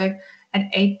Sasolburg at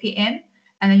 8 p.m.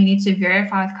 and then you need to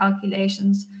verify with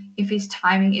calculations if his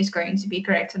timing is going to be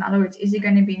correct. In other words, is he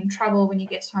going to be in trouble when he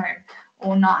gets home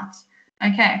or not?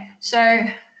 Okay, so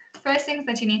first things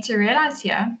that you need to realize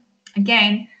here,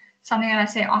 again, something that I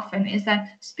say often is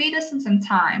that speed, distance, and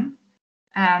time,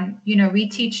 we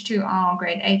teach to our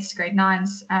grade 8s, grade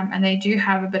 9s, and they do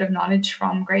have a bit of knowledge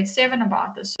from grade 7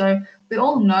 about this. So we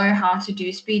all know how to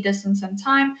do speed, distance, and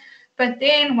time. But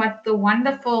then what the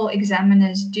wonderful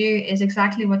examiners do is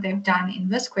exactly what they've done in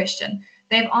this question.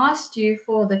 They've asked you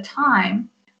for the time,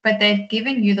 but they've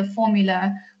given you the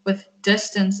formula with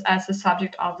distance as the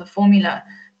subject of the formula.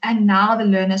 And now the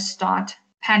learners start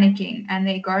panicking and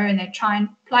they go and they try and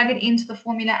plug it into the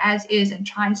formula as is and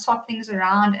try and swap things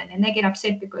around, and then they get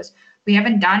upset because we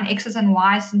haven't done X's and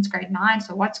Y's since grade 9,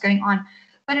 so what's going on?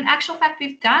 But in actual fact,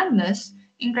 we've done this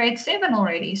in grade 7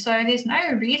 already, so there's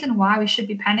no reason why we should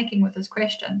be panicking with this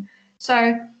question.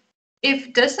 So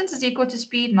if distance is equal to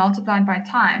speed multiplied by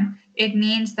time, it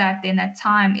means that then that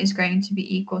time is going to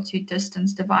be equal to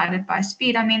distance divided by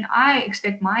speed. I mean, I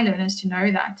expect my learners to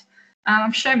know that.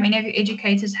 I'm sure many of your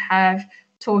educators have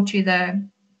taught you the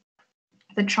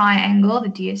triangle, the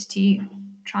DST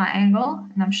triangle,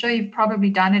 and I'm sure you've probably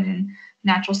done it in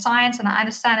natural science, and I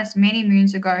understand it's many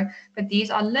moons ago, but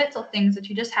these are little things that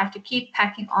you just have to keep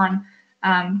packing on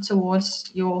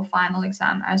towards your final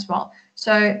exam as well.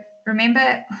 So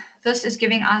remember, this is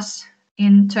giving us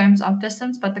in terms of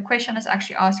distance, but the question is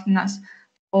actually asking us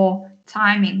for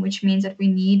timing, which means that we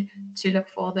need to look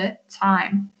for the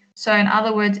time. So in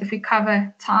other words, if we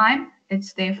cover time,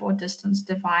 it's therefore distance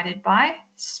divided by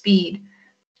speed.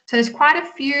 So there's quite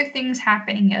a few things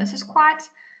happening here. This is quite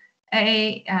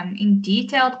a in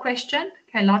detailed question.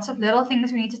 Okay, lots of little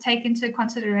things we need to take into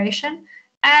consideration.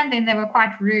 And then they were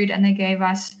quite rude and they gave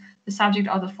us the subject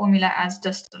of the formula as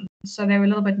distance. So they were a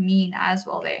little bit mean as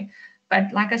well there.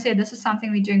 But like I said, this is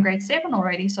something we do in grade 7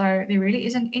 already. So there really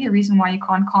isn't any reason why you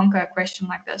can't conquer a question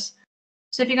like this.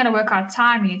 So if you're going to work out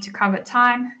time, you need to cover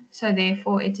time. So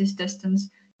therefore, it is distance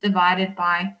divided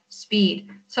by speed.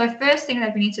 So first thing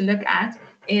that we need to look at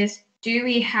is, do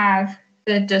we have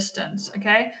the distance?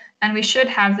 Okay, and we should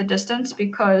have the distance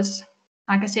because,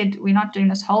 like I said, we're not doing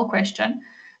this whole question.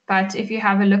 But if you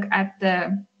have a look at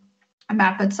the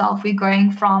map itself, we're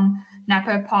going from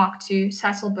Napo Park to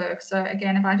Sasolburg. So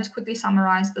again, if I just quickly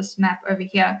summarize this map over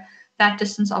here, that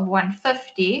distance of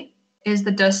 150 is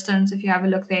the distance, if you have a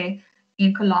look there,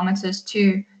 in kilometers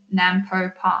to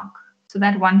Nampo Park. So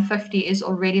that 150 is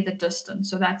already the distance.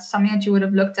 So that's something that you would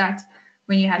have looked at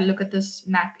when you had a look at this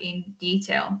map in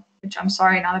detail, which I'm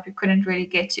sorry now that we couldn't really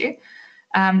get to.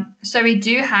 So we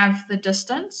do have the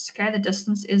distance. Okay, the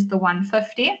distance is the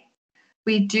 150.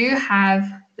 We do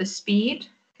have the speed.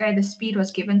 Okay, the speed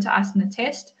was given to us in the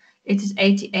test. It is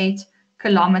 88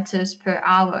 kilometers per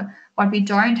hour. What we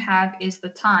don't have is the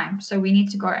time. So we need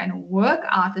to go and work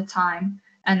out the time,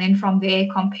 and then from there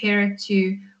compare it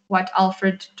to what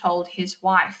Alfred told his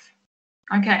wife.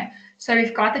 Okay, so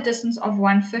we've got the distance of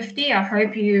 150. I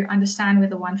hope you understand where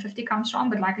the 150 comes from.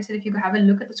 But like I said, if you have a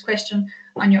look at this question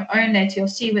on your own later, you'll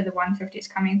see where the 150 is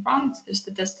coming from. It's just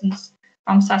the distance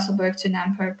from Sasolburg to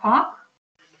Nampo Park.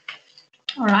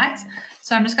 All right,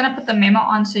 so I'm just going to put the memo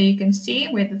on so you can see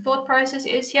where the thought process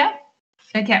is here.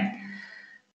 Okay,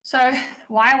 so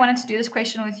why I wanted to do this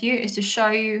question with you is to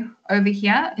show you over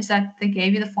here is that they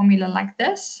gave you the formula like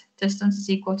this. Distance is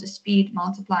equal to speed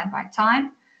multiplied by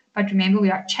time. But remember,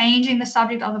 we are changing the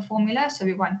subject of the formula. So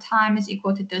we want time is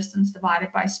equal to distance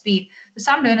divided by speed.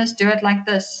 Some learners do it like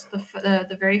this,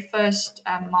 the very first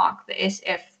mark, the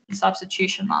SF, the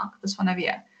substitution mark, this one over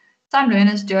here. Some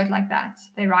learners do it like that.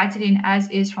 They write it in as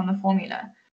is from the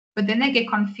formula. But then they get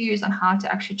confused on how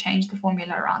to actually change the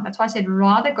formula around. That's why I said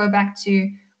rather go back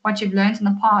to what you've learned in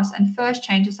the past and first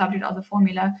change the subject of the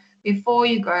formula before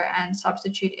you go and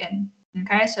substitute in.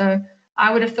 Okay, so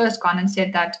I would have first gone and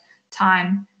said that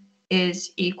time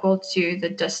is equal to the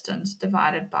distance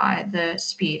divided by the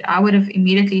speed. I would have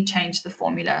immediately changed the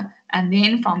formula and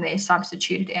then from there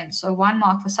substituted in. So 1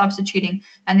 mark for substituting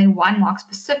and then 1 mark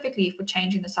specifically for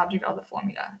changing the subject of the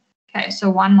formula. Okay, so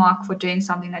 1 mark for doing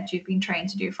something that you've been trained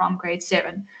to do from grade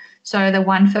 7. So the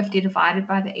 150 divided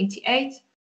by the 88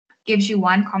 gives you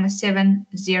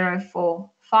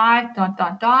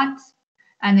 1,7045 ...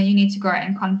 And then you need to go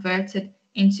and convert it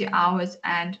into hours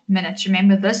and minutes.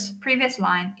 Remember, this previous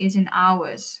line is in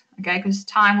hours, okay, because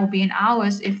time will be in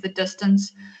hours if the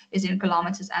distance is in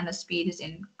kilometers and the speed is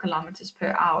in kilometers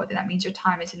per hour. Then that means your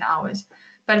time is in hours.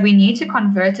 But we need to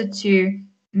convert it to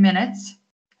minutes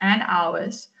and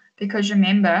hours because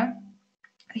remember,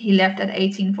 he left at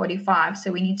 18:45,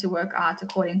 so we need to work out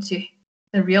according to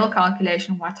the real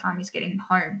calculation what time he's getting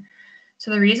home. So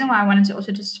the reason why I wanted to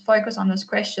also just focus on this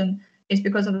question is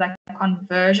because of that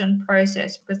conversion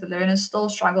process, because the learners still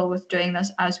struggle with doing this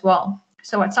as well.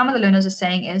 So what some of the learners are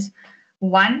saying is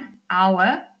 1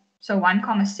 hour, so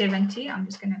 1,70. I'm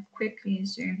just going to quickly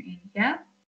zoom in here.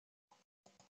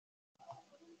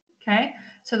 Okay,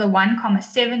 so the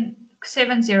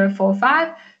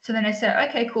 1,7045. So then they say,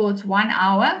 okay, cool, it's 1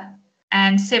 hour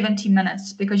and 70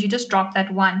 minutes because you just dropped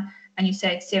that 1 and you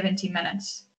say it's 70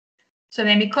 minutes. So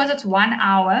then because it's 1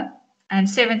 hour and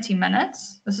 70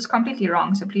 minutes, this is completely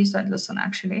wrong, so please don't listen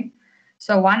actually.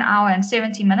 So 1 hour and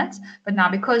 70 minutes, but now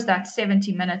because that's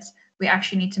 70 minutes, we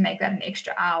actually need to make that an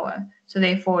extra hour. So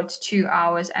therefore it's 2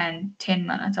 hours and 10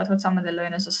 minutes. That's what some of the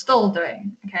learners are still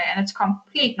doing, okay? And it's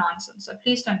complete nonsense, so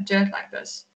please don't do it like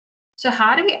this. So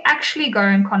how do we actually go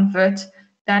and convert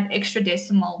that extra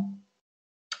decimal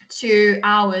to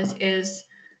hours is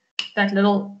that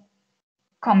little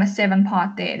 0.7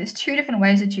 part there. There's 2 different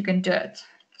ways that you can do it.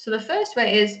 So the first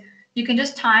way is you can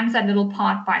just times that little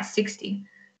part by 60.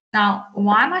 Now,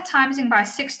 why am I timesing by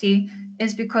 60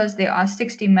 is because there are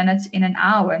 60 minutes in an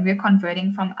hour and we're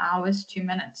converting from hours to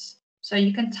minutes. So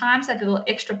you can times that little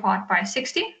extra part by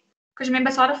 60, because remember,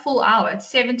 it's not a full hour,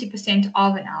 it's 70%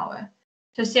 of an hour.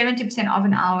 So 70% of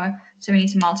an hour, so we need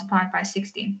to multiply it by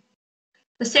 60.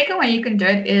 The second way you can do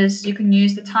it is you can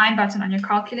use the time button on your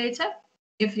calculator.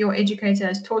 If your educator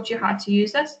has taught you how to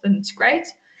use this, then it's great.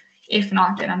 If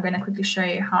not, then I'm going to quickly show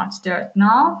you how to do it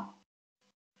now.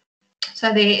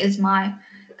 So there is my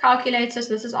calculator. So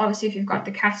this is obviously if you've got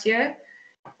the Casio.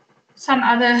 Some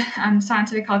other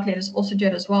scientific calculators also do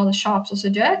it as well. The Sharps also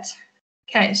do it.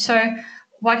 Okay, so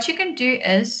what you can do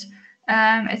is,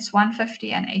 it's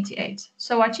 150 and 88.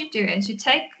 So what you do is you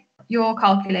take your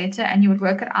calculator and you would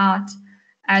work it out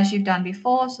as you've done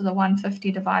before. So the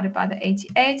 150 divided by the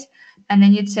 88, and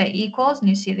then you'd say equals, and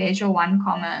you see there's your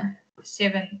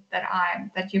 1,7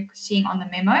 that you're seeing on the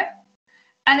memo.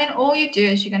 And then all you do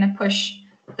is you're going to push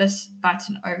this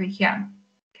button over here.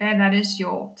 Okay, that is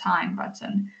your time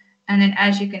button. And then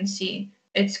as you can see,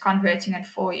 it's converting it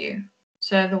for you.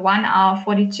 So the 1 hour,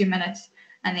 42 minutes,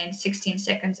 and then 16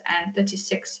 seconds and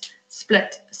 36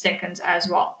 split seconds as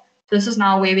well. This is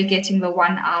now where we're getting the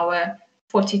 1 hour,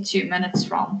 42 minutes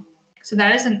from. So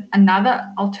that is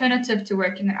another alternative to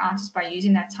working it out, is by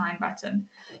using that time button.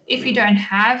 If you don't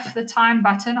have the time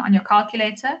button on your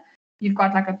calculator, you've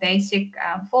got like a basic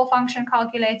 4-function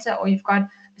calculator, or you've got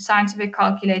a scientific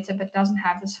calculator but doesn't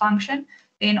have this function,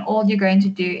 then all you're going to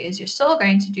do is you're still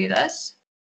going to do this.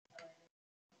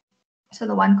 So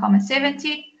the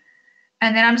 1,70,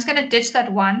 and then I'm just going to ditch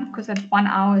that 1 because that 1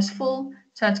 hour is full.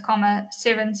 So it's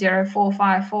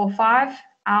 704545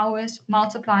 hours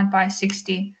multiplied by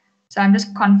 60. So I'm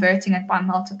just converting it by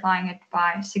multiplying it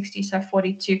by 60. So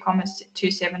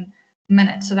 42,27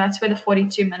 minutes. So that's where the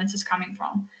 42 minutes is coming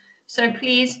from. So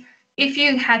please, if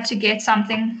you had to get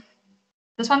something,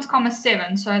 this one's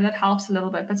 0.7, so that helps a little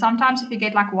bit. But sometimes if you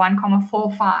get like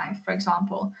 1,45, for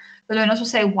example, the learners will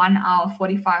say 1 hour,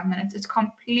 45 minutes. It's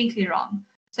completely wrong.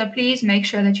 So please make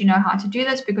sure that you know how to do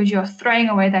this, because you're throwing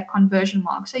away that conversion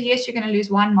mark. So yes, you're going to lose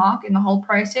 1 mark in the whole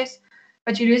process,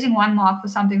 but you're losing 1 mark for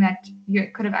something that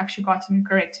you could have actually gotten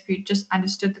correct if you just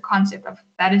understood the concept of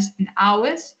that is in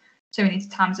hours. So we need to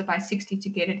times it by 60 to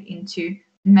get it into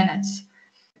minutes.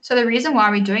 So the reason why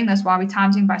we're doing this, why we're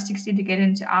timesing by 60 to get it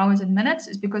into hours and minutes,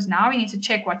 is because now we need to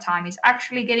check what time he's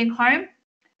actually getting home.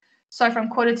 So from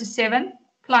 6:45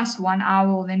 plus 1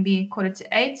 hour will then be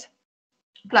 7:45,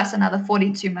 plus another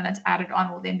 42 minutes added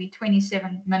on will then be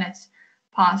 27 minutes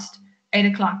past 8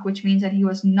 o'clock, which means that he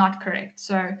was not correct.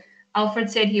 So Alfred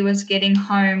said he was getting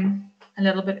home a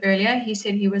little bit earlier. He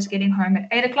said he was getting home at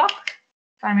 8 o'clock.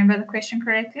 If I remember the question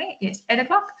correctly, yes, 8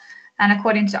 o'clock. And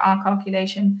according to our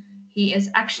calculation, he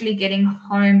is actually getting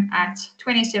home at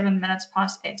 27 minutes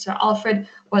past 8. So Alfred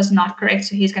was not correct.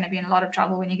 So he's going to be in a lot of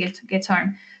trouble when he gets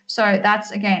home. So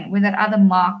that's, again, with that other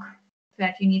mark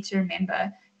that you need to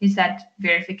remember is that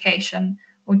verification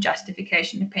or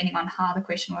justification, depending on how the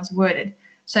question was worded.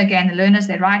 So again, the learners,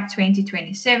 they write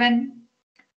 2027,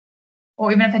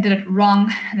 or even if they did it wrong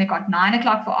and they got 9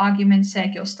 o'clock for argument's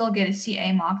sake, you'll still get a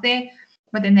CA mark there.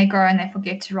 But then they go and they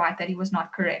forget to write that he was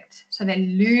not correct. So they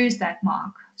lose that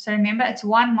mark. So remember, it's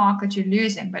 1 mark that you're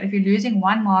losing. But if you're losing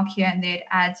 1 mark here and there, it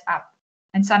adds up.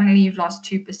 And suddenly you've lost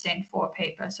 2% for a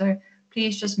paper. So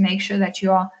please just make sure that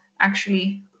you are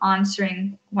actually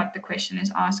answering what the question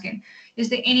is asking. Is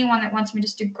there anyone that wants me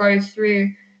just to go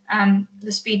through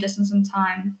the speed, distance, and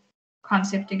time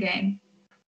concept again?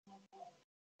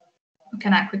 Or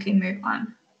can I quickly move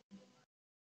on?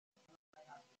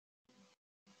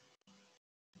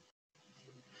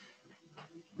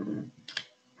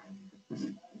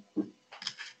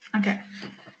 Okay,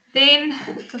 then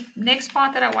the next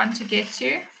part that I want to get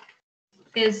to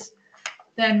is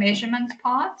the measurement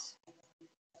part.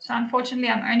 So unfortunately,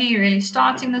 I'm only really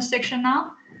starting this section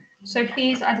now. So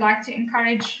please, I'd like to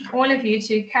encourage all of you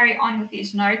to carry on with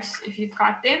these notes if you've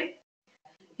got them.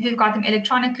 If you've got them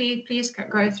electronically, please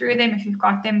go through them. If you've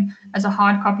got them as a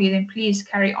hard copy, then please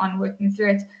carry on working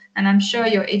through it. And I'm sure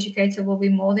your educator will be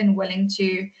more than willing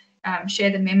to share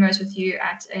the memos with you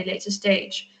at a later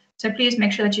stage. So please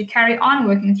make sure that you carry on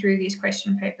working through these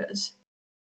question papers.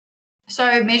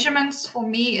 So measurements for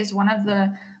me is one of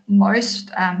the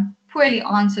most poorly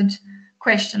answered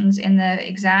questions in the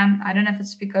exam. I don't know if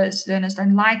it's because learners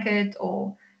don't like it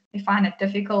or they find it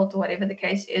difficult or whatever the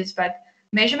case is, but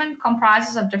measurement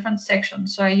comprises of different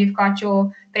sections. So you've got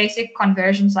your basic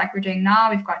conversions like we're doing now.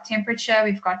 We've got temperature,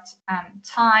 we've got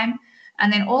time,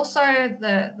 and then also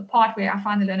the part where I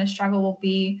find the learners struggle will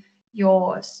be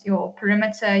your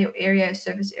perimeter, your area,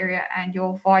 surface area, and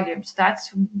your volume. So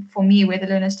that's, for me, where the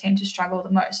learners tend to struggle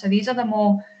the most. So these are the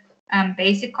more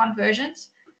basic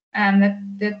conversions that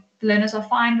the learners are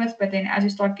fine with, but then as you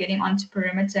start getting onto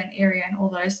perimeter and area and all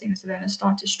those things, the learners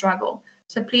start to struggle.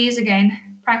 So please,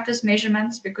 again, practice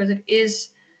measurements, because it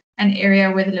is an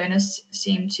area where the learners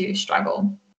seem to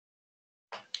struggle.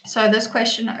 So this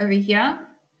question over here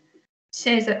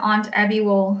says that Aunt Abby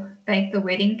will bake the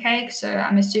wedding cake. So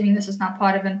I'm assuming this is now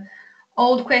part of an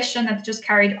old question that's just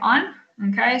carried on,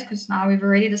 okay? Because now we've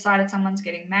already decided someone's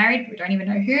getting married. We don't even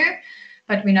know who,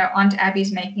 but we know Aunt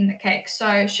Abby's making the cake.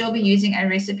 So she'll be using a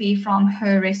recipe from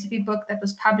her recipe book that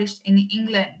was published in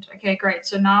England. Okay, great.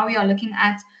 So now we are looking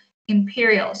at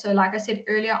imperial. So like I said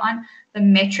earlier on, the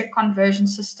metric conversion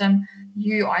system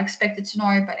you are expected to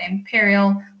know, but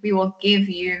imperial, we will give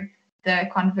you the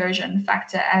conversion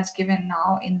factor as given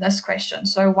now in this question.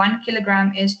 So 1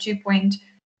 kilogram is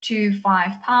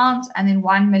 2.25 pounds, and then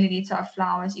 1 milliliter of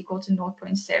flour is equal to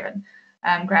 0.7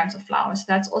 grams of flour. So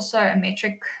that's also a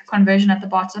metric conversion at the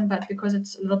bottom, but because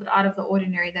it's a little bit out of the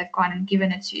ordinary, they've gone and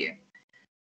given it to you.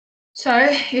 So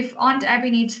if Aunt Abby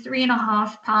needs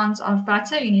 3.5 pounds of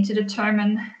butter, you need to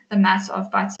determine the mass of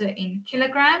butter in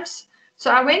kilograms. So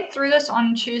I went through this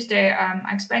on Tuesday. I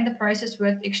explained the process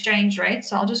with exchange rates.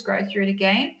 So I'll just go through it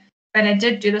again. But I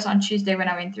did do this on Tuesday when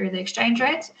I went through the exchange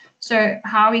rates. So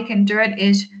how we can do it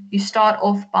is you start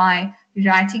off by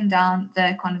writing down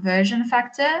the conversion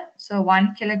factor. So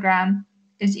 1 kilogram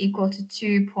is equal to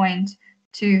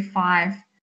 2.25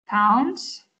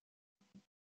 pounds.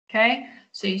 Okay,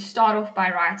 so you start off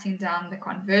by writing down the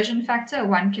conversion factor.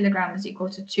 1 kilogram is equal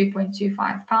to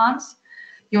 2.25 pounds.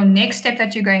 Your next step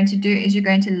that you're going to do is you're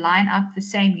going to line up the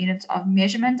same units of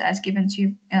measurement as given to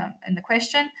you in the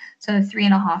question. So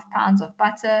 3.5 pounds of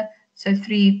butter, so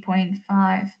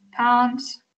 3.5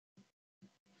 pounds.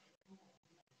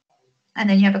 And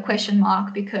then you have a question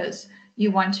mark because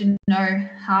you want to know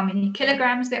how many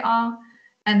kilograms there are.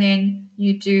 And then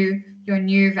you do your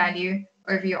new value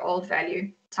over your old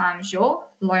value times your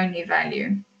lonely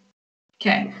value.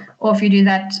 Okay, or if you do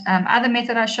that other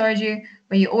method I showed you,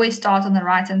 where you always start on the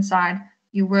right-hand side,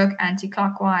 you work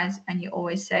anti-clockwise, and you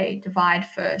always say divide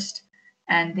first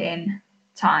and then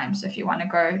times, if you want to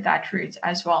go that route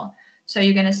as well. So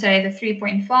you're going to say the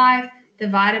 3.5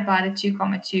 divided by the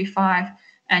 2.25,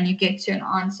 and you get to an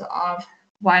answer of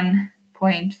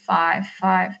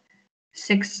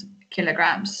 1.556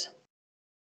 kilograms.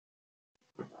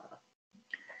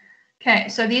 Okay,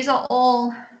 so these are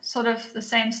all sort of the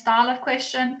same style of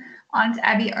question. Aunt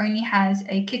Abby only has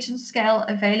a kitchen scale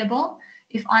available.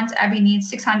 If Aunt Abby needs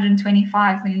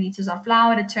 625 milliliters of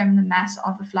flour, determine the mass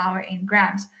of the flour in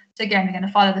grams. So again, we're going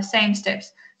to follow the same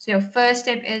steps. So your first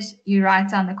step is you write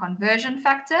down the conversion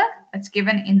factor that's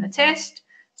given in the test.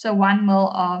 So 1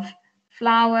 ml of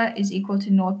flour is equal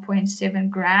to 0.7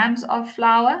 grams of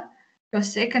flour. Your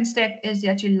second step is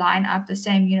that you line up the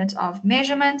same units of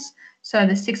measurements. So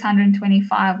the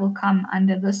 625 will come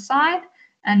under this side.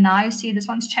 And now you see this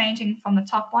one's changing from the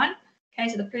top one. Okay,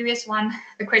 so the previous one,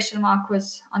 the question mark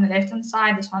was on the left-hand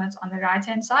side. This one is on the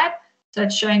right-hand side. So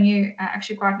it's showing you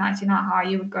actually quite nicely now how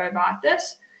you would go about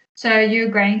this. So you're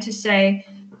going to say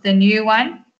the new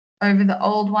one over the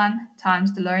old one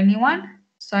times the lonely one.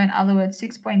 So in other words,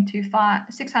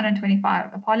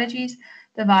 625, apologies,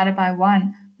 divided by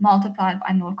 1 multiplied by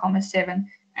 0.7.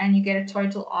 And you get a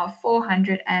total of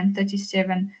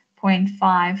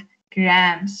 437.5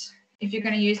 grams. If you're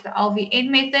going to use the LVN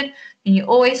method, then you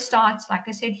always start, like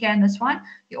I said here in this one,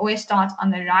 you always start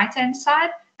on the right-hand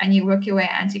side and you work your way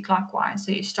anti-clockwise.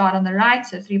 So you start on the right,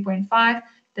 so 3.5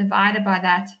 divided by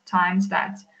that times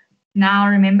that. Now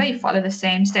remember, you follow the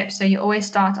same steps. So you always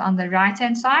start on the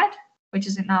right-hand side, which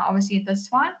is now obviously this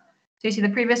one. So you see the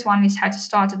previous one, we had to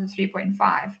start at the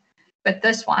 3.5. But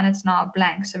this one, it's now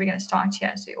blank. So we're going to start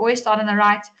here. So you always start on the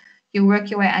right, you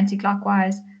work your way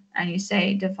anti-clockwise, and you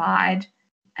say divide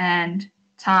and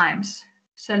times.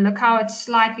 So look how it's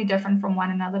slightly different from one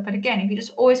another. But again, if you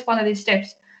just always follow these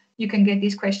steps, you can get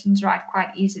these questions right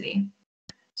quite easily.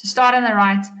 So start on the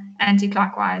right,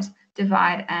 anti-clockwise,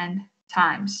 divide and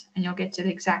times, and you'll get to the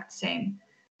exact same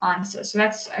answer. So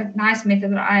that's a nice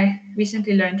method that I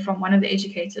recently learned from one of the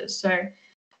educators. So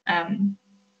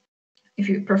if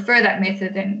you prefer that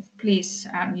method, then please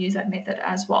use that method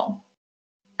as well.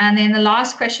 And then the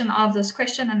last question of this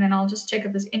question, and then I'll just check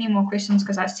if there's any more questions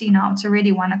because I see now it's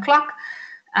already 1 o'clock,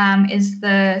 is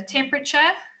the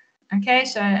temperature. Okay,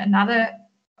 so another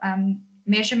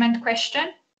measurement question,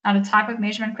 another type of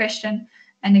measurement question.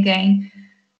 And again,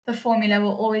 the formula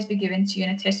will always be given to you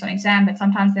in a test or exam, but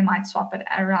sometimes they might swap it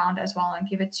around as well and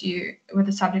give it to you with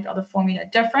the subject of the formula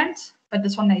different. But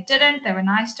this one they didn't. They were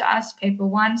nice to us, paper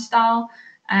 1 style,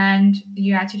 and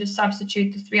you had to just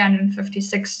substitute the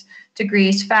 356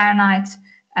 degrees Fahrenheit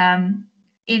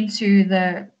into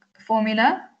the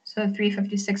formula. So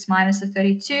 356 minus the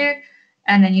 32,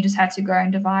 and then you just had to go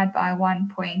and divide by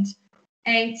 1.8,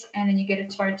 and then you get a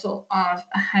total of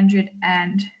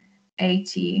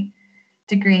 180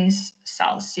 degrees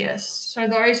Celsius. So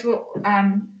those were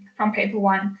from paper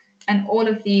 1, and all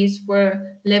of these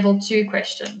were level 2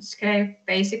 questions, okay,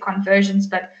 basic conversions,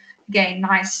 but again,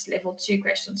 nice level 2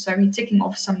 questions. So we're ticking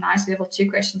off some nice level 2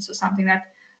 questions, so something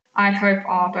that I'd hope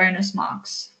are bonus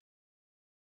marks